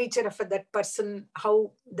good nature of that person,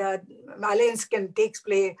 how the alliance can take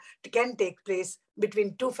place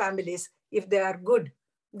between two families if they are good.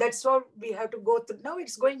 That's what we have to go through. Now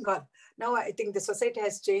it's going on. Now I think the society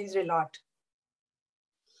has changed a lot.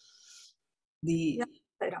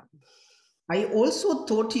 I also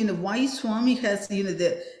thought, why Swami has,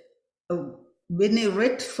 when I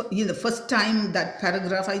read, the first time that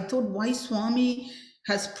paragraph, I thought why Swami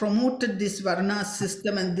has promoted this Varna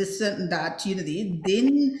system and this and that,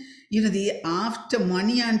 then After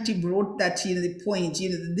Mani Auntie brought that, the point,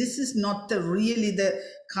 this is not really the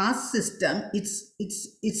caste system.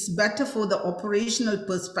 It's better for the operational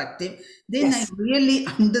perspective. Then I really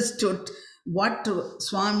understood what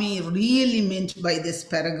Swami really meant by this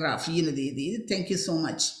paragraph. Thank you so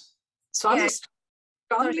much. Swami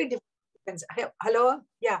strongly depends. Hello?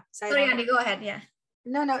 Yeah. Sorry, Auntie, go ahead. Yeah.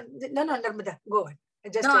 No, Narmada, go on.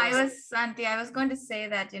 Auntie, I was going to say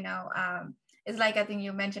that, it's like, I think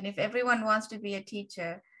you mentioned, if everyone wants to be a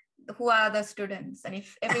teacher, who are the students? And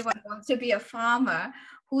if everyone wants to be a farmer,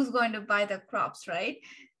 who's going to buy the crops, right?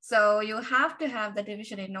 So you have to have the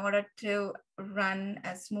division in order to run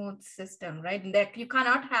a smooth system, right? That you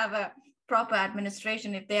cannot have a proper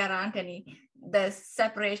administration if there aren't any, the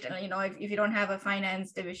separation, if you don't have a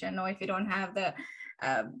finance division, or if you don't have the,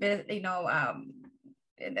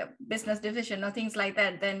 the business division or things like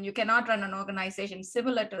that, then you cannot run an organization.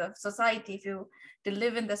 Similar to the society, if you to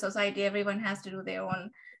live in the society, everyone has to do their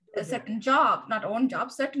own certain job, not own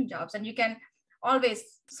jobs, certain jobs, and you can always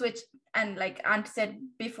switch. And like Aunt said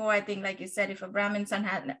before, I think, like you said, if a Brahmin son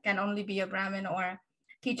can only be a Brahmin, or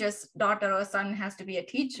teacher's daughter or son has to be a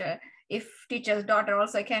teacher. If teacher's daughter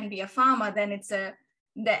also can be a farmer, then it's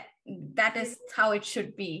that is how it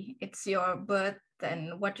should be. It's your birth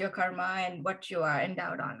and what your karma and what you are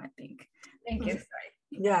endowed on, I think. Thank you. Sorry.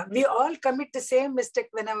 Yeah, we all commit the same mistake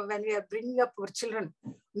when we are bringing up our children.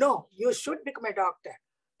 No, you should become a doctor.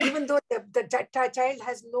 Even though the child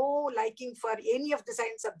has no liking for any of the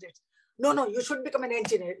science subjects. No, you should become an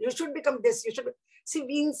engineer. You should become this. You should. See,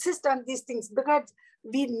 we insist on these things because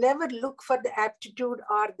we never look for the aptitude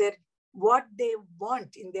or what they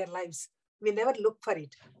want in their lives. We never look for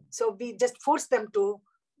it. So we just force them to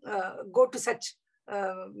go to such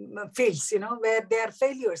fields, where they are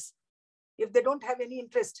failures if they don't have any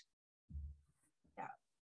interest. Yeah.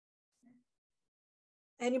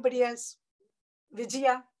 Anybody else?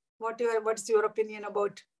 Vijaya, what's your opinion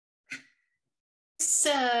about?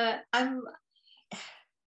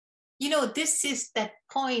 This is that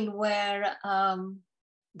point where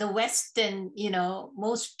the Western,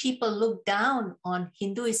 most people look down on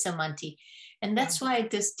Hinduism, Auntie. And that's why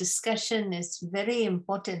this discussion is very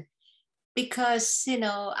important. Because,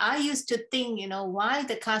 I used to think, why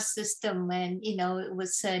the caste system, and, it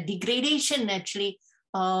was a degradation actually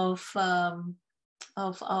of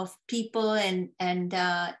people and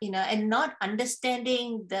not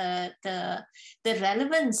understanding the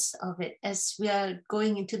relevance of it as we are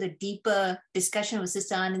going into the deeper discussion with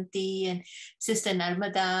Sister Ananthi and Sister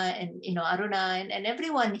Narmada and, Aruna and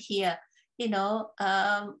everyone here,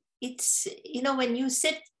 it's, when you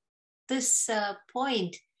set this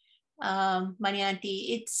point, Mani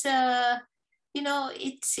Auntie, it's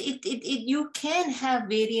you can have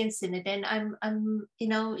variance in it, and I'm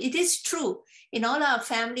it is true in all our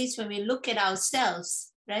families. When we look at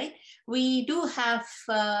ourselves, right, we do have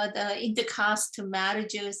the intercaste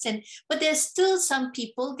marriages, but there's still some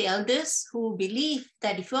people, the elders, who believe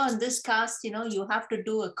that if you're on this caste, you have to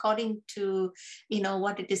do according to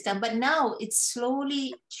what it is done. But now it's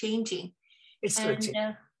slowly changing.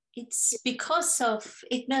 It's because of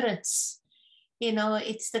ignorance.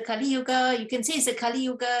 It's the Kali Yuga. You can say it's a Kali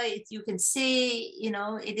Yuga. You can say,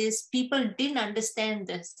 it is, people didn't understand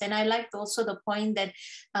this. And I liked also the point that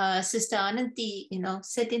Sister Ananthi,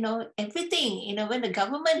 said, everything, when the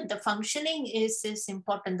government, the functioning is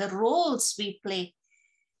important. The roles we play,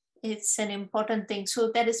 it's an important thing.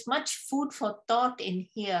 So there is much food for thought in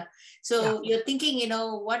here. So you're thinking,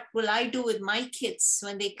 what will I do with my kids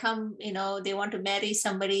when they come, they want to marry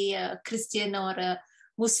somebody, a Christian or a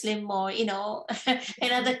Muslim or,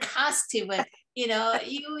 another caste even, you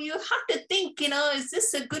have to think, is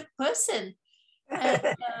this a good person?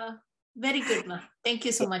 And, very good, ma. Thank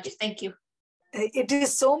you so much. Thank you. It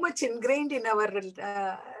is so much ingrained in our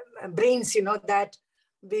brains, that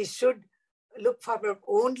we should look forward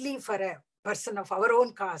only for a person of our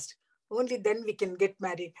own caste. Only then we can get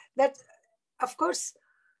married. That, of course,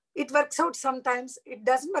 it works out sometimes. It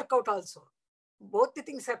doesn't work out also. Both the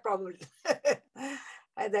things are probable.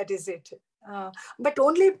 That is it. But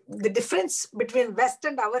only the difference between West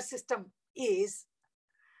and our system is,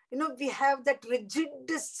 we have that rigid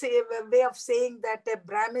way of saying that a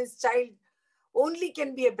Brahmin's child only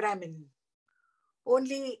can be a Brahmin.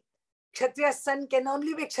 Only Kshatriya's son can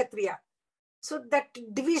only be Kshatriya. So that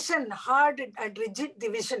division, hard and rigid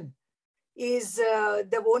division, is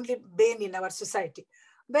the only bane in our society.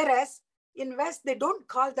 Whereas in West, they don't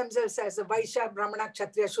call themselves as a Vaishya, Brahmana,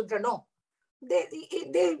 Kshatriya, Shudra. No. The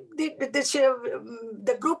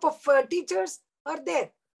group of teachers are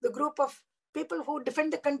there. The group of people who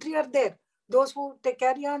defend the country are there. Those who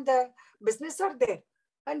carry on the business are there.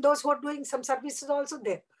 and those who are doing some services also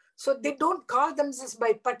there. So they don't call themselves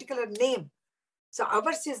by particular name. So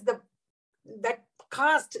ours is that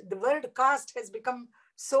caste. The word caste has become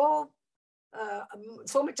so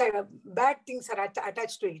much bad things are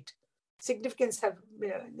attached to it. Significance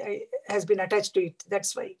has been attached to it.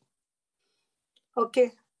 That's why.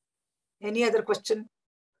 Okay. Any other question?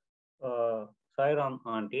 Sai Ram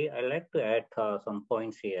Auntie, I like to add some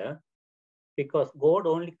points here. Because God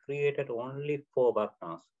only created only 4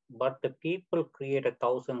 varnas, but the people created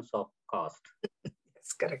thousands of castes.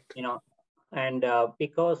 That's correct. You know, and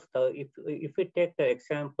because if we take the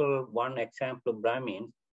example, one example,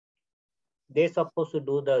 Brahmins, they're supposed to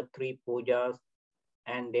do the 3 pujas,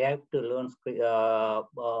 and they have to learn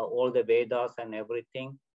all the Vedas and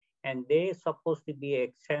everything, and they're supposed to be an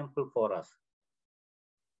example for us.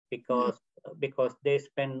 Because they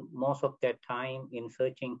spend most of their time in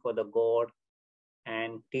searching for the God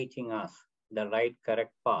and teaching us the right,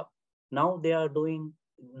 correct path. Now they are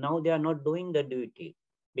not doing the duty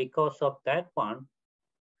because of that one,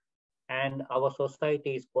 and our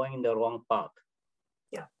society is going in the wrong path.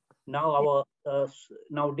 Yeah. Now our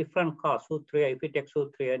now different castes, Sutriya, if we take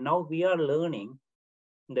Sutriya, now we are learning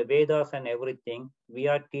the Vedas and everything. We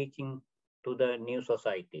are teaching to the new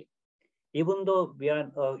society. Even though we are,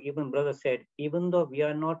 even brother said, even though we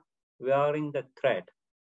are not wearing the thread,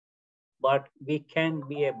 but we can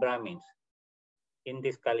be a Brahmins in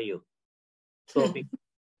this Kali Yuga. So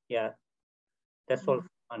yeah, that's all,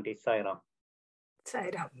 Auntie. Sai Ram.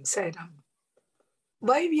 Sai Ram.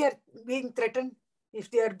 Why we are being threatened if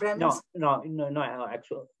they are Brahmins? No,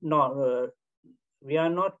 actually, no. We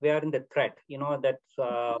are not wearing the thread. You know, that's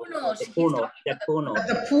the punul. The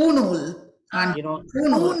punul. And you know,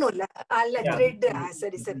 punul. Thread.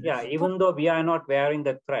 Sorry. Yeah, even though we are not wearing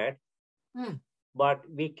the thread, but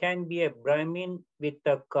we can be a Brahmin with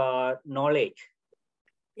the knowledge.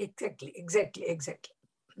 Exactly.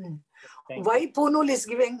 Why punul is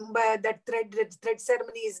giving that thread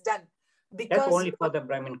ceremony is done? Because that's only for the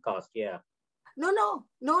Brahmin caste, yeah. No.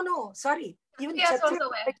 Sorry. Even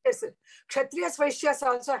Kshatriyas, Vaishyas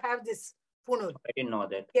also have this punul. I didn't know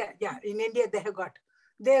that. Yeah. In India, they have got.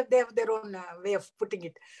 They have their own way of putting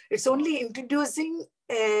it. It's only introducing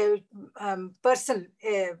a person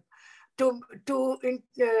to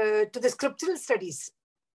the scriptural studies.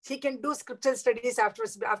 He can do scriptural studies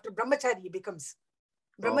after brahmachari he becomes.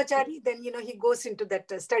 Brahmachari, then he goes into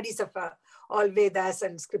that studies of all Vedas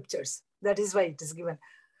and scriptures. That is why it is given.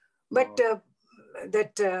 But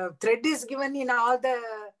that thread is given in all the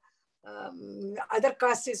other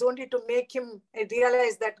castes is only to make him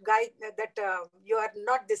realize that you are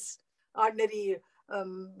not this ordinary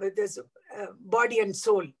with this body and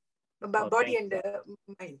soul, body and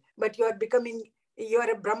mind, but you are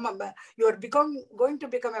a Brahma. You are going to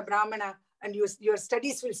become a Brahmana, and your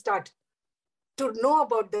studies will start to know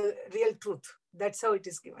about the real truth. That's how it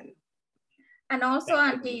is given. And also,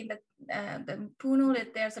 Auntie, the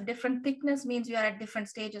punul, there's a different thickness, means you are at different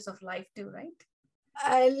stages of life too, right?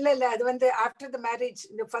 After the marriage,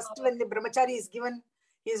 when the brahmachari is given,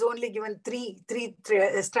 he is only given three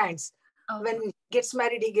strands. Okay. When he gets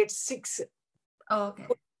married, he gets 6. Oh, okay.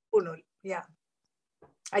 Punul, yeah.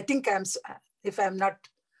 I think if I'm not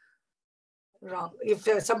wrong, if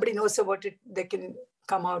somebody knows about it, they can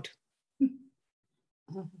come out.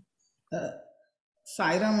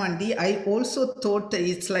 Sai Ram Auntie, I also thought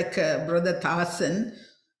it's like Brother Thasan,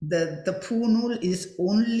 the punul is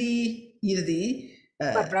only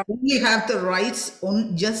only have the rights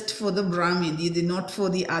just for the Brahmin, not for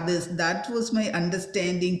the others. That was my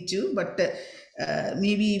understanding too, but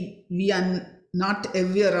maybe we are not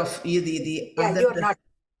aware of the other. You are not.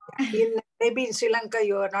 Maybe in Sri Lanka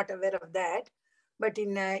you are not aware of that, but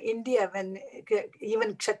in India, when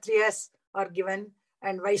even Kshatriyas are given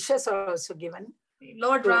and Vaishyas are also given.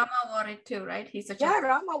 Lord Rama wore it too, right? He's a Kshatriya. Yeah,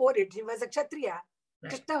 Rama wore it. He was a Kshatriya. Right.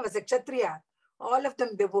 Krishna was a Kshatriya. All of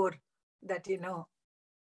them, they wore that, It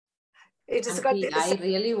is I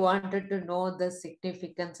really wanted to know the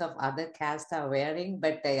significance of other castes are wearing,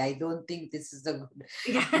 but I don't think this is a good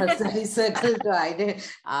study circle to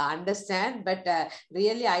understand. But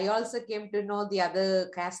really, I also came to know the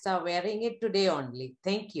other castes are wearing it today only.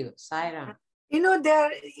 Thank you, Sai Ram.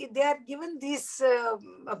 They are given this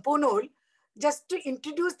punul just to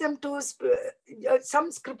introduce them to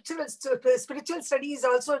some spiritual study is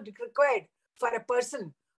also required for a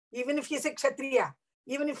person, even if he's a Kshatriya.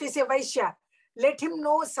 Even if he's a Vaishya, let him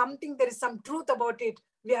know something. There is some truth about it.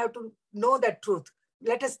 We have to know that truth.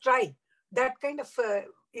 Let us try. That kind of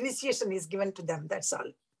initiation is given to them. That's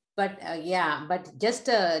all. But but just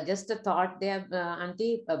a thought there,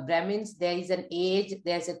 Auntie. Brahmins, there is an age,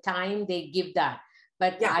 there's a time they give that.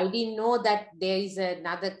 But I didn't know that there is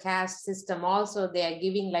another caste system also. They are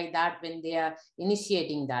giving like that when they are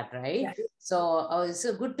initiating that, right? Yeah. So it's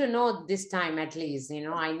good to know this time at least. You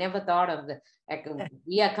know, I never thought of the. Like,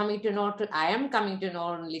 we are coming to know. I am coming to know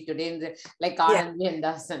only today, like Anandi and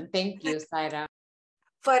Dasan. Thank you, Saira.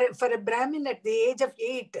 For a Brahmin at the age of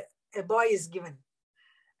 8, a boy is given.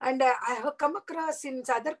 And I have come across in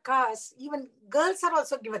other castes, even girls are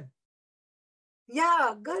also given.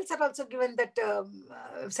 Yeah, girls are also given that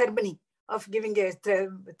ceremony of giving a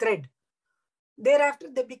thread. Thereafter,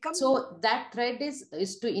 they become... So that thread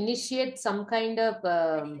is to initiate some kind of...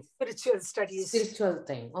 spiritual studies. Spiritual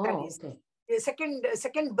thing. Oh, studies. okay.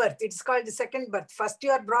 Second birth. It's called the second birth. First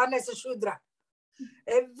you are born as a Shudra.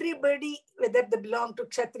 Everybody, whether they belong to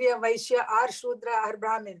Kshatriya, Vaishya, or Shudra, or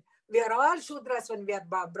Brahmin, we are all Shudras when we are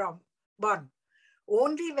born.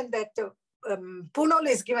 Only when that Punol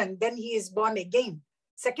is given, then he is born again.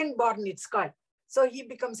 Second born, it's called. So he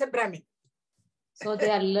becomes a Brahmin. So they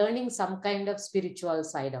are learning some kind of spiritual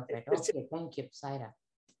side of it. Okay, thank you, Saira.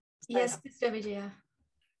 Yes, Mr. Vijaya.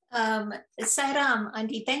 Sairam,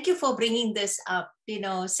 Auntie, thank you for bringing this up. You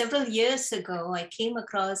know, several years ago, I came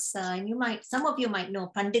across, some of you might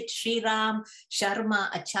know, Pandit Sri Ram Sharma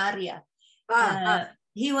Acharya.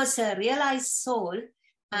 He was a realized soul.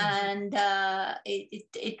 And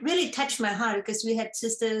it really touched my heart because we had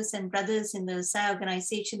sisters and brothers in the Sai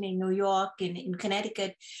organization in New York, in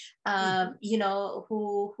Connecticut, you know,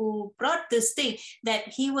 who brought this thing that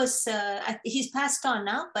he was, he's passed on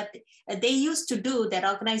now, but they used to do that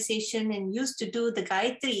organization and used to do the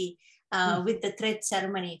Gayatri with the thread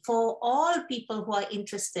ceremony for all people who are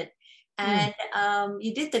interested. And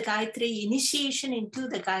you did the Gayatri initiation into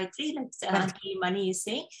the Gayatri, like Auntie Mani is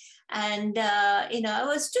saying. And, you know, I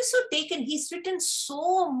was just so taken. He's written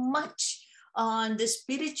so much on the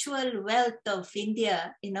spiritual wealth of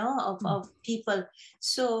India, you know, of people.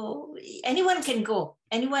 So anyone can go.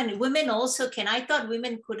 Anyone, women also can. I thought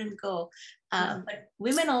women couldn't go. But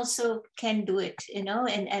women also can do it, you know,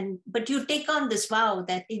 but you take on this vow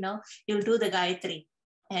that, you know, you'll do the Gayatri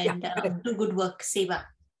and do good work, Seva.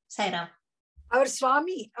 Sairam. Our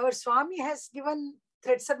Swami has given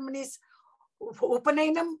thread ceremonies,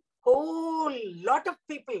 Upanayinam, whole lot of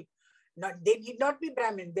people. They need not be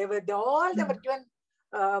Brahmin. They were given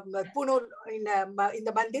Punul in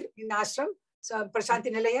the mandir, in ashram, so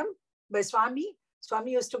Prashanti Nilayam by Swami.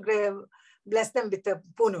 Swami used to bless them with a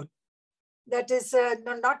Punul. That is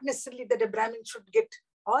not necessarily that a Brahmin should get.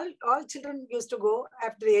 All children used to go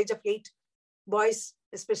after the age of 8, boys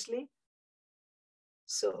especially.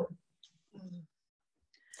 So,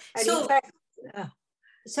 and in fact,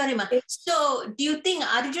 sorry, ma. So, do you think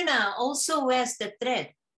Arjuna also wears the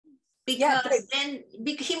thread? Because then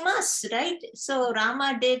he must, right? So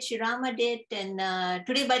Rama did, Shri Rama did, and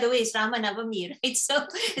today, by the way, is Rama Navami, right? So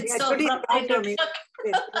it's so appropriate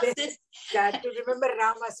to remember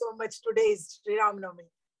Rama so much today is Shri Rama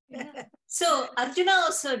Navami. So Arjuna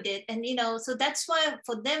also did, and you know, so that's why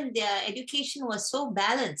for them their education was so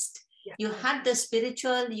balanced. You had the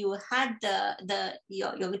spiritual, you had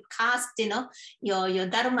your caste, you know, your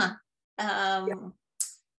dharma.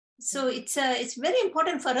 So it's very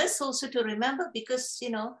important for us also to remember, because you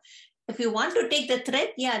know, if you want to take the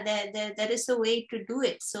thread, there is a way to do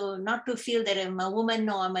it. So not to feel that I'm a woman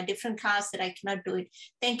or I'm a different caste that I cannot do it.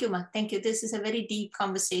 Thank you, ma. Thank you. This is a very deep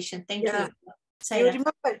conversation. Thank you.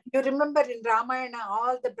 You remember in Ramayana,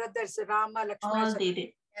 all the brothers, Rama, Lakshmana, all did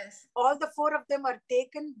it. Yes. All the 4 of them are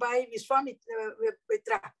taken by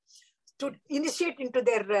Vishwamitra to initiate into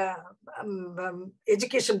their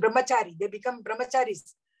education, brahmachari. They become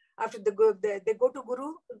brahmacharis. After they go to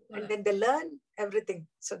Guru, and then they learn everything.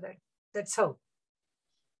 So that's how.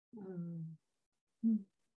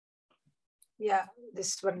 Yeah,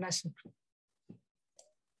 this is Varnashram.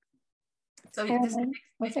 So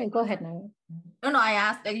sorry, go ahead now. No, I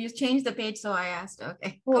asked. You changed the page, so I asked.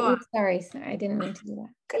 Okay. Oh, sorry, I didn't mean to do that.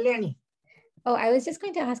 Kalyani. Oh, I was just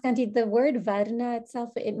going to ask, Auntie, the word Varna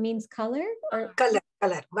itself, it means color? Or color.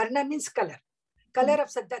 Varna means color. Color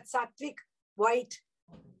of that sattvic, white,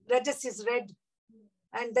 rajas is red,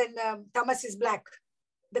 and then tamas is black.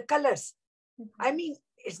 The colors. I mean,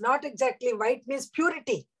 it's not exactly white means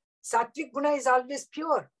purity. Sattvic guna is always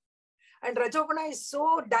pure. And Rajoguna is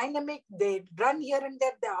so dynamic. They run here and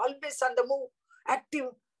there. They're always on the move,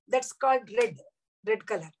 active. That's called red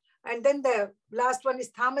color. And then the last one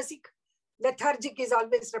is Tamasic. Lethargic is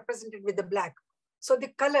always represented with the black. So the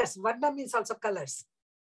colors, Varna means also colors.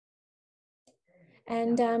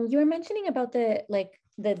 And you were mentioning about the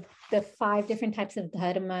 5 different types of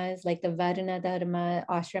dharmas, like the Varna dharma,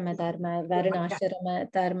 Ashrama dharma,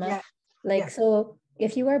 Varnashrama dharma. So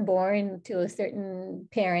if you are born to a certain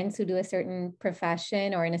parents who do a certain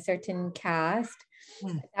profession or in a certain caste,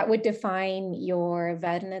 that would define your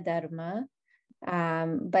Varna Dharma.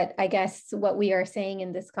 But I guess what we are saying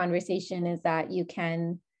in this conversation is that you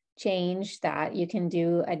can change that. You can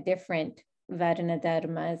do a different Varna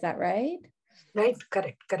Dharma. Is that right? Right,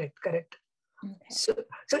 correct. Okay. So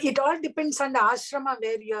it all depends on the ashrama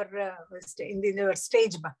where you're in your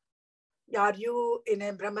stage. Are you in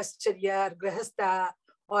a brahmacharya, grahastha,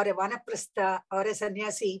 or a vanaprastha, or a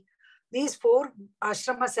sannyasi? These 4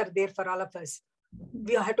 ashramas are there for all of us.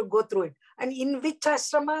 We have to go through it. And in which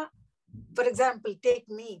ashrama, for example, take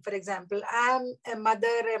me, for example, I am a mother,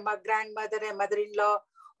 a grandmother, a mother-in-law,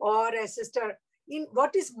 or a sister. In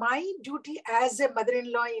what is my duty as a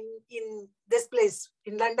mother-in-law in this place,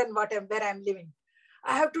 in London, where I'm living?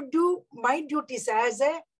 I have to do my duties as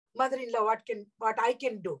a mother-in-law, what I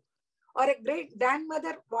can do. Or a great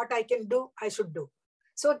grandmother, what I can do, I should do.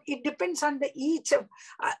 So it depends on each of,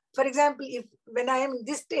 for example, when I am in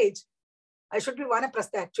this stage, I should be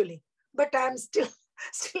vanaprastha actually, but I'm still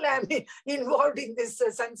I'm involved in this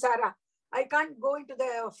sansara. I can't go into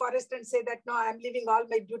the forest and say that, no, I'm leaving all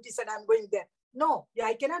my duties and I'm going there. No,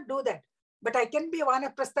 I cannot do that. But I can be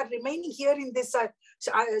vanaprastha remaining here in this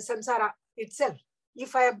samsara itself,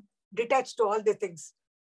 if I am detached to all the things.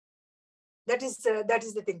 That is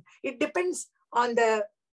the thing. It depends on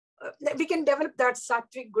we can develop that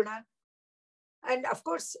sattvic guna. And of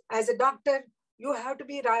course, as a doctor, you have to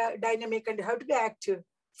be dynamic and you have to be active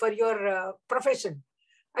for your profession.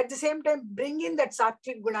 At the same time, bring in that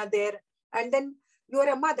sattvic guna there. And then you are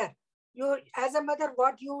a mother. As a mother,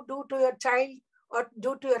 what you do to your child or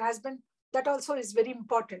do to your husband, that also is very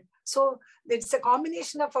important. So it's a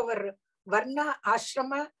combination of our varna,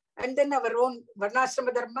 ashrama, and then our own varna,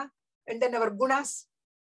 ashrama, dharma, and then our gunas,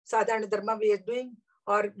 sadharana dharma we are doing,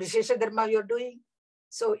 or vishesha dharma we are doing.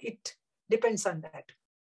 So it depends on that.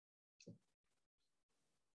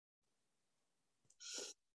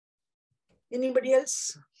 Anybody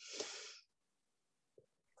else?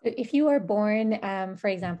 If you are born, for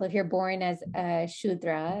example, if you're born as a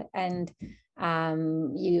Shudra and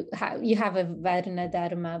you have a Varna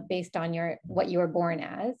Dharma based on what you were born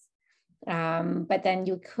as, but then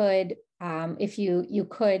you could, if you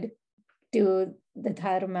could do the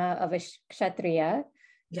Dharma of a Kshatriya.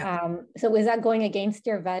 Yeah. So is that going against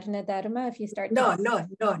your Varna Dharma if you start? No, not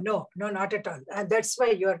at all. And that's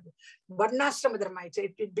why your Varnashrama Dharma,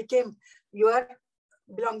 it became you are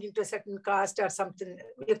belonging to a certain caste or something,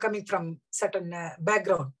 you're coming from certain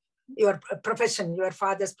background, your profession, your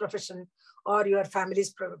father's profession or your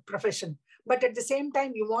family's profession. But at the same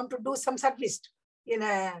time, you want to do some service in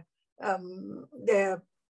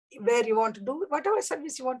where you want to do, whatever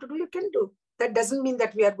service you want to do, you can do. That doesn't mean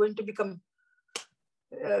that we are going to become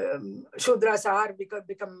Shudras or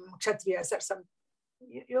become Kshatriyas or something.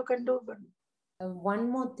 You can do. But one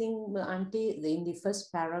more thing, Auntie, in the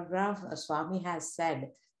first paragraph, Swami has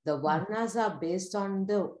said the Varnas are based on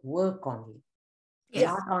the work only,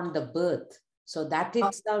 not on the birth. So that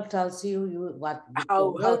itself tells you what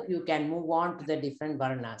work you can move on to the different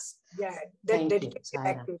Varnas. Yeah, that dedicated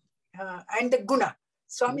activity. And the guna.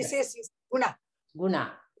 Swami says is guna.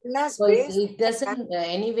 Guna. So it doesn't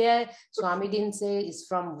anywhere, Swami didn't say it's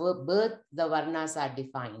from birth, the Varnas are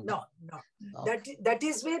defined. No. Okay. That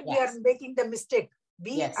is where we are making the mistake.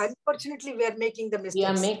 Unfortunately, we are making the mistake. We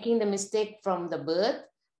are making the mistake from the birth,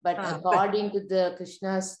 but according to the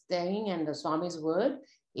Krishna's thing and the Swami's word,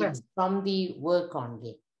 it's from the work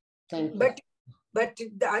only. Thank you. But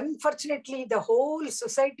unfortunately, the whole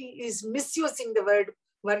society is misusing the word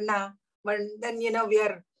Varna. Then, we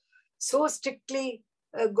are so strictly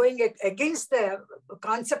going against the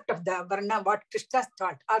concept of the Varna, what Krishna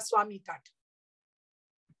taught, or Swami taught.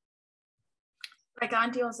 Like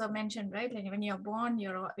Auntie also mentioned, right? Like when you're born,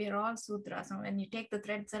 we're all Sudras. So when you take the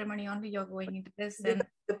thread ceremony only, you're going into this. Then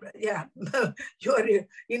you are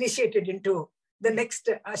initiated into the next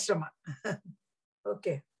ashrama.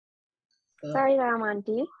 Okay. Sai Ram,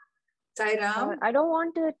 Auntie. Sai Ram. I don't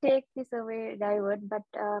want to take this away, divert, but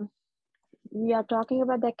we are talking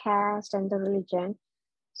about the caste and the religion.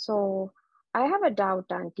 So I have a doubt,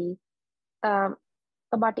 Auntie,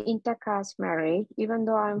 about intercaste marriage. Even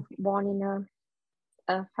though I'm born in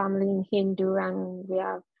a family in Hindu and we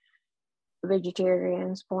are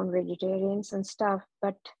vegetarians, born vegetarians and stuff,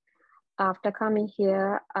 but after coming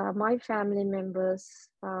here, my family members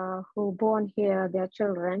who born here, their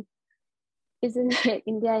children, is in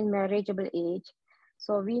their marriageable age.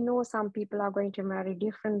 So we know some people are going to marry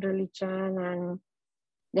different religion and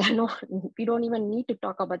they're not, we don't even need to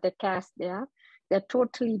talk about the caste there. They're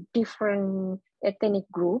totally different ethnic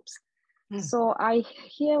groups. So I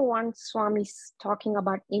hear one Swami talking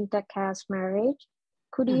about intercaste marriage.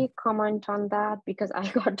 Could you comment on that? Because I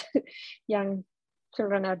got young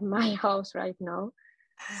children at my house right now.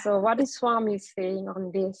 So what is Swami saying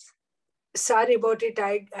on this? Sorry about it.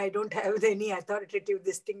 I don't have any authoritative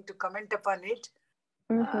this thing to comment upon it.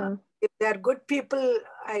 If they are good people,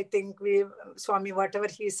 I think Swami, whatever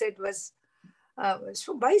he said was,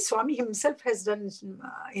 so by Swami himself has done,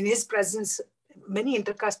 in his presence, many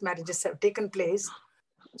intercaste marriages have taken place.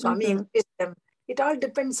 Swami encouraged them. It all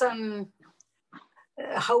depends on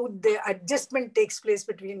how the adjustment takes place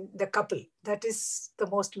between the couple. That is the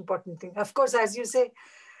most important thing. Of course, as you say,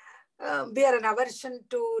 we are an aversion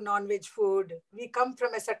to non-veg food. We come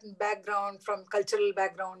from a certain background, from cultural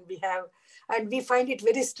background we have, and we find it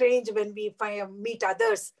very strange when we meet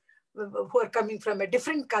others who are coming from a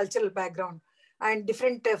different cultural background and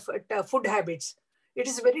different food habits. It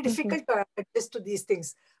is very difficult to adjust to these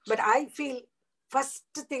things. But I feel first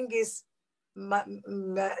thing is,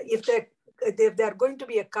 if they are going to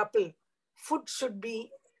be a couple, food should be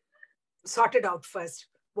sorted out first.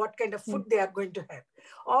 What kind of food they are going to have,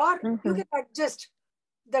 or you can adjust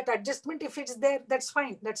that adjustment. If it's there, that's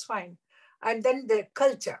fine. And then the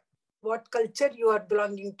culture, what culture you are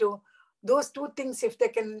belonging to, those two things, if they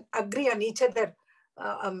can agree on each other,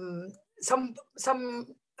 some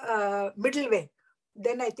middle way,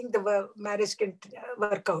 then I think the marriage can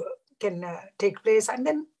work out, can take place, and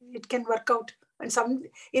then it can work out. And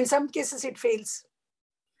in some cases it fails.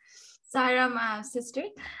 Sairam, sister,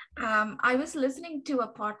 I was listening to a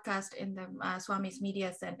podcast in the Swami's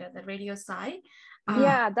Media Center, the Radio Sai.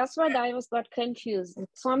 Yeah, that's what I got confused.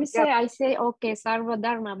 Swami I say, okay, Sarva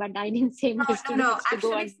Dharma, but I didn't say my students to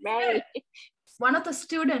go and marry. One of the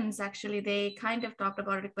students, actually, they kind of talked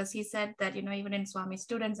about it because he said that, even in Swami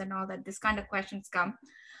students and all that, this kind of questions come.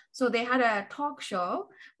 So they had a talk show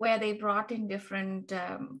where they brought in different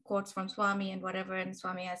quotes from Swami and whatever, and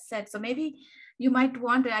Swami has said. So maybe you might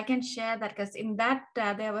want to, I can share that, because in that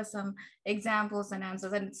there were some examples and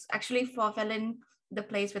answers, and it's actually fell in the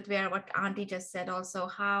place with where what Auntie just said also,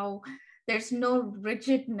 how there's no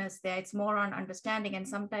rigidness there. It's more on understanding, and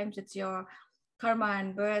sometimes it's your karma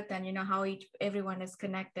and birth and how everyone is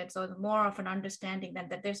connected. So more of an understanding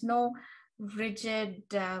that there's no rigid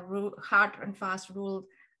hard and fast rule,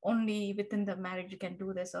 only within the marriage you can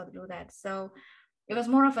do this or do that. So it was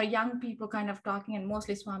more of a young people kind of talking, and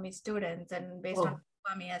mostly Swami students, and based on what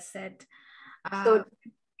Swami has said. So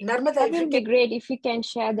Narmada, that will be great if you can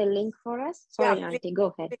share the link for us. Sorry, Auntie,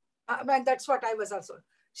 go ahead. And that's what I was also.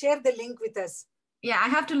 Share the link with us. Yeah, I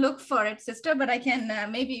have to look for it, sister, but I can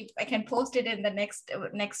maybe I can post it in the next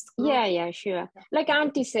group. Yeah, sure. Like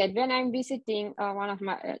Auntie said, when I'm visiting one of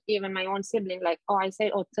my even my own sibling, like, I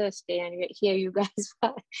said, Thursday, and here you guys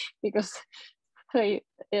are, because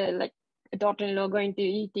like daughter-in-law going to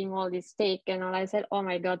eating all this steak and all. I said, oh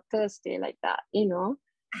my God, Thursday, like that,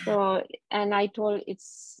 So, and I told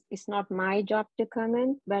it's not my job to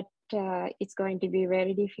comment, but it's going to be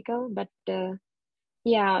very difficult. But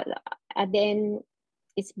yeah, at the end,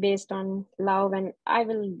 it's based on love, and I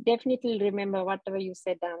will definitely remember whatever you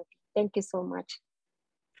said, Auntie. Thank you so much.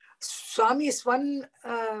 Swami's one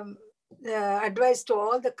advice to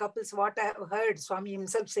all the couples, what I have heard Swami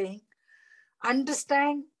himself saying,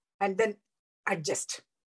 understand and then adjust.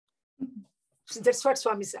 So that's what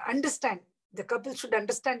Swami said. Understand. The couple should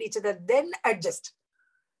understand each other, then adjust.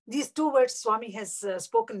 These two words Swami has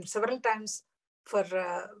spoken several times for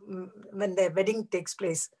when the wedding takes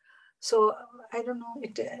place. So I don't know,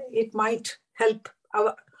 it might help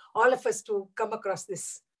all of us to come across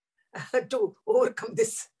this, to overcome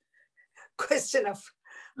this question of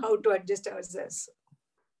how to adjust ourselves.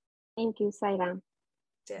 Thank you, Sairam.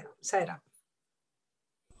 Yeah, Sairam.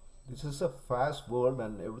 This is a fast world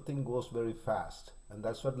and everything goes very fast. And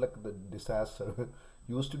that's what like the disaster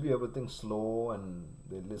used to be, everything slow and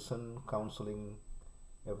they listen, counseling,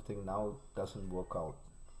 everything now doesn't work out.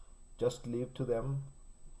 Just leave to them.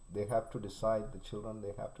 They have to decide, the children,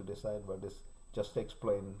 they have to decide what is, just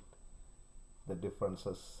explain the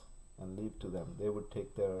differences and leave to them. They would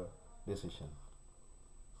take their decision.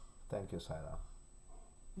 Thank you, Saira.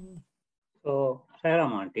 So,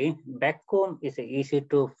 Sairam Auntie, back home is easy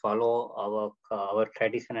to follow our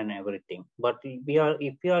tradition and everything. But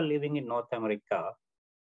if we are living in North America,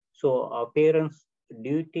 so our parents'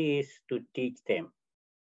 duty is to teach them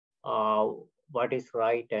what is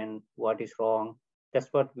right and what is wrong. That's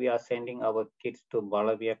what we are sending our kids to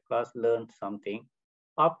Balavia class, learn something.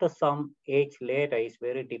 After some age later, it's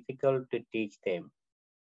very difficult to teach them.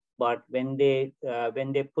 But when they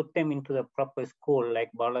put them into the proper school, like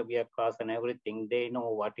Balavia class and everything, they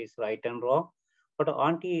know what is right and wrong. But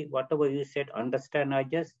Auntie, whatever you said, understand,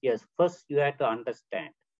 adjust. Yes, first you have to understand.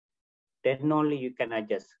 Then only you can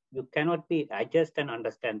adjust. You cannot be adjust and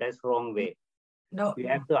understand. That's wrong way. No. You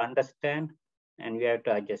have to understand and you have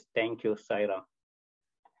to adjust. Thank you, Saira.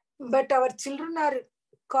 But our children are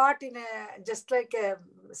caught in just like a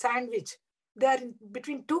sandwich. They are in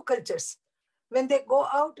between two cultures. When they go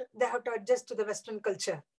out, they have to adjust to the Western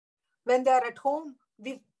culture. When they are at home,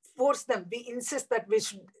 we force them, we insist that we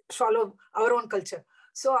should follow our own culture.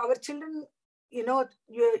 So our children,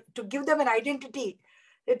 to give them an identity,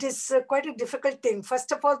 it is quite a difficult thing.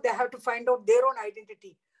 First of all, they have to find out their own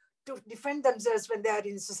identity to defend themselves when they are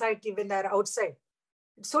in society, when they are outside.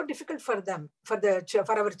 It's so difficult for them, for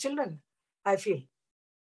our children, I feel.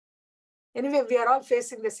 Anyway, we are all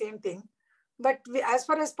facing the same thing. But as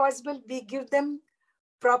far as possible, we give them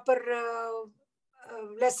proper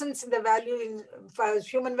lessons in the value in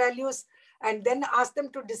human values, and then ask them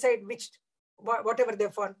to decide whatever they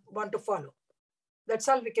want to follow. That's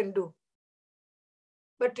all we can do.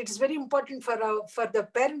 But it is very important for the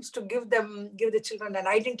parents to give the children an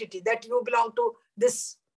identity that you belong to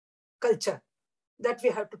this culture. That we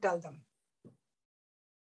have to tell them.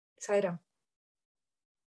 Sairam.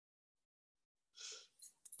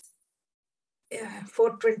 Yeah,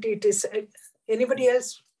 4:20 it is. Anybody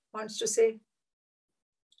else wants to say?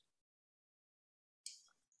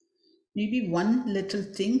 Maybe one little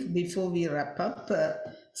thing before we wrap up.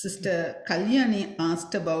 Sister Kalyani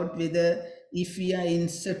asked about whether if we are in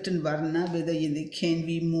certain varna, whether can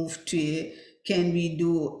we move to can we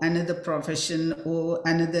do another profession or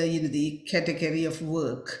another the category of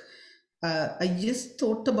work. I just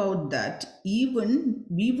thought about that. Even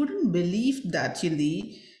we wouldn't believe that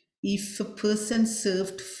if a person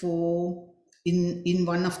served for in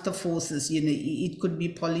one of the forces, it could be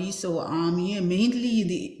police or army, mainly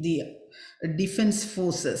the defense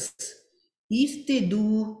forces. If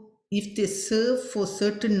they serve for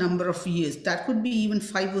certain number of years, that could be even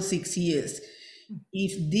 5 or 6 years.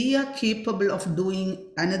 If they are capable of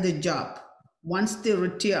doing another job, once they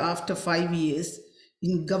retire after 5 years,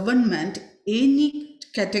 in government, any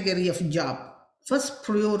category of job, first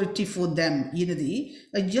priority for them,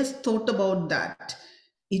 I just thought about that.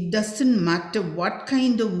 It doesn't matter what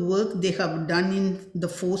kind of work they have done in the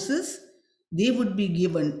forces, they would be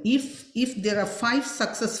given. If there are 5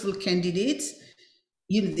 successful candidates,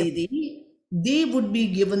 they would be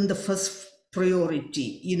given the first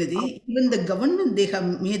priority. Even the government, they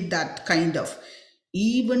have made that kind of.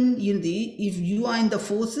 Even if you are in the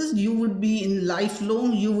forces, you would be in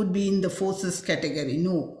lifelong, you would be in the forces category.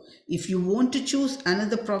 No, if you want to choose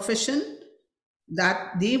another profession,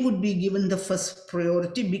 that they would be given the first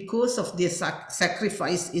priority because of their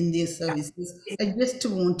sacrifice in their services. I just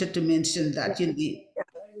wanted to mention that.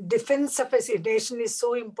 Defense of a nation is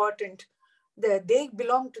so important. They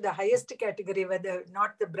belong to the highest category, whether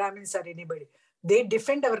not the Brahmins or anybody. They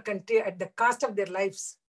defend our country at the cost of their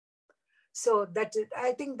lives. So that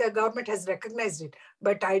I think the government has recognized it.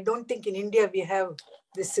 But I don't think in India we have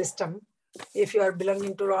this system. If you are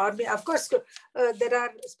belonging to army, of course, there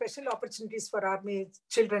are special opportunities for army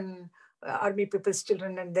children, army people's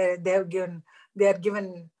children, and they are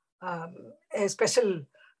given a special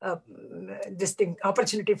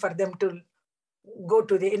opportunity for them to go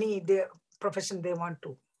to any profession they want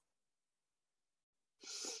to.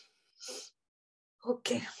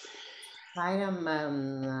 Okay.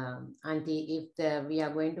 Auntie, if we are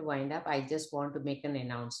going to wind up, I just want to make an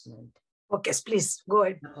announcement. Okay, please go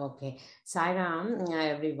ahead. Okay, Sairam,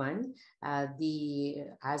 everyone. As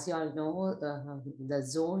you all know, the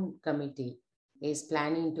zone committee is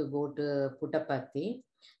planning to go to Puttaparthi.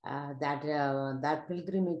 That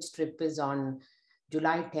pilgrimage trip is on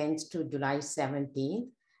July 10th to July 17th,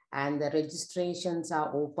 and the registrations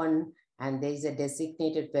are open, and there is a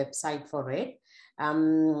designated website for it.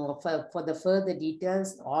 For the further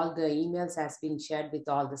details, all the emails has been shared with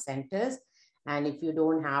all the centers. And if you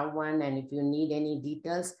don't have one, and if you need any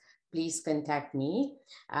details, please contact me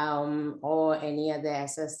or any other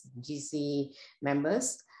SSGC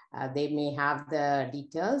members. They may have the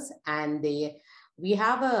details. And we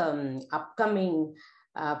have an upcoming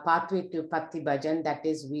pathway to Patti Bhajan. That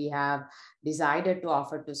is, we have decided to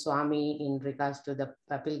offer to Swami in regards to the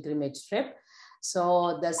pilgrimage trip.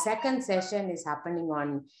 So the second session is happening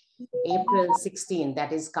on April 16,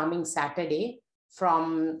 that is coming Saturday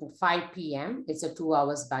from 5 p.m. It's a 2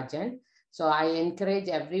 hours bhajan. So I encourage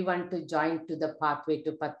everyone to join to the pathway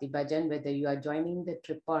to Patti Bhajan, whether you are joining the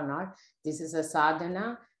trip or not. This is a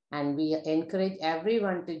sadhana, and we encourage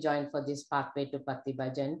everyone to join for this pathway to Patti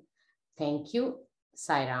Bhajan. Thank you.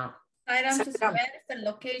 Sairam. Sairam, where is the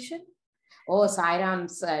location? Oh, Sai Ram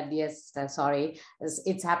said, yes, sorry.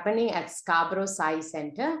 It's happening at Scarborough Sai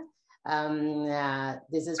Center.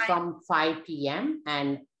 This is from 5 p.m.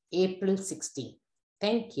 and April 16.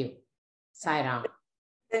 Thank you, Sai Ram.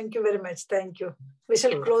 Thank you very much. Thank you. We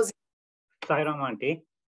shall close. Sai Ram Auntie.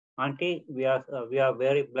 Auntie, we are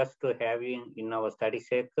very blessed to have you in our study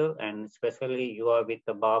circle, and especially you are with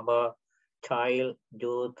the Baba, child,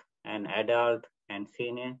 youth, and adult, and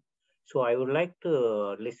senior. So I would like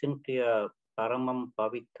to listen to your Paramam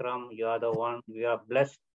Pavitram. You are the one. We are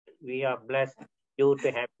blessed you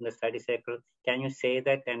to have in the study circle. Can you say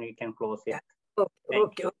that, and we can close it?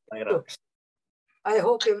 Okay. I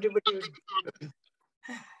hope everybody will.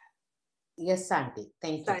 Yes, Auntie.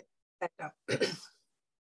 Thank you.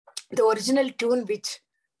 The original tune which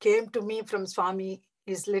came to me from Swami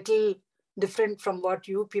is little different from what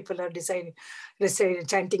you people are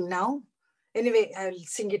chanting now. Anyway, I'll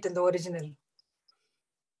sing it in the original.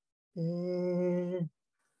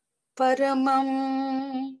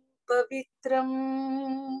 Paramam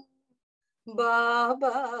Pavitram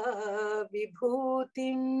Baba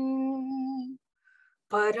Vibhutim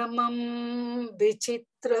Paramam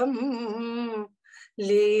Vichitram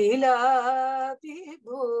Leela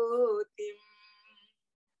Vibhutim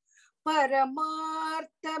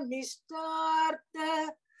Paramartha Mishtartha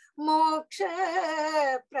Moksha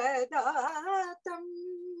Pradatam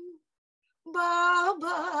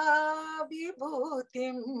Baba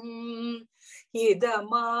Vibhutim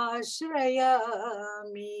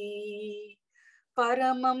Idamashrayami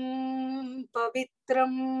Paramam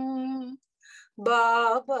Pavitram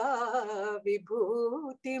Baba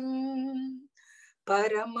Vibhutim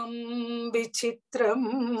Paramam Vichitram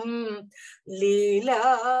Leela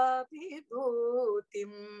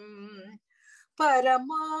Vibhutim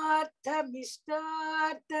Paramartha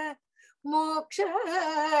Mishtartha Moksha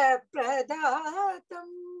Pradatam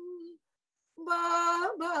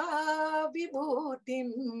Baba Vibhutim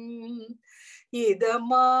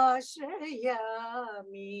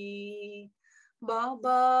Idamashrayami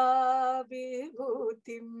Baba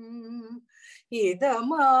Vibhutim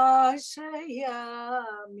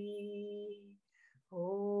Idamashrayami.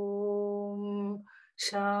 Om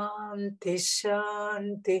Shanti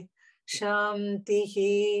Shanti Shanti.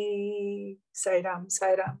 Sai Ram,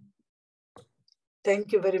 Sai Ram.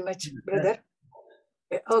 Thank you very much, brother.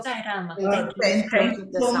 Sai Ram. Thank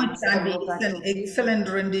you so much, Andy. It's an excellent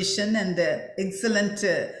rendition and excellent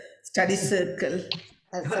study circle.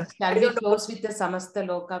 Shall we close with the Samasta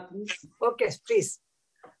Loka, please? Okay, please.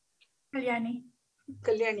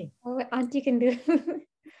 Kalyani. Oh, Auntie can do.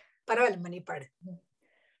 Parval mani pad.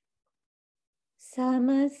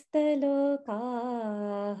 Samasta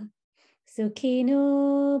Loka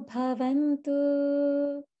Sukhino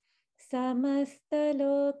Bhavantu. Samasta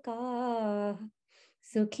Loka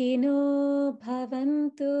Sukhino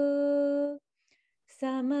Bhavantu.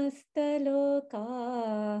 Samasta Loka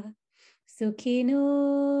Sukhino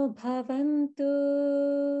Bhavantu.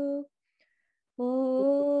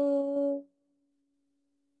 Oh,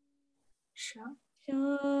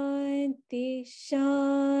 Shanti,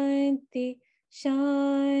 Shanti,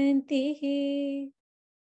 Shanti.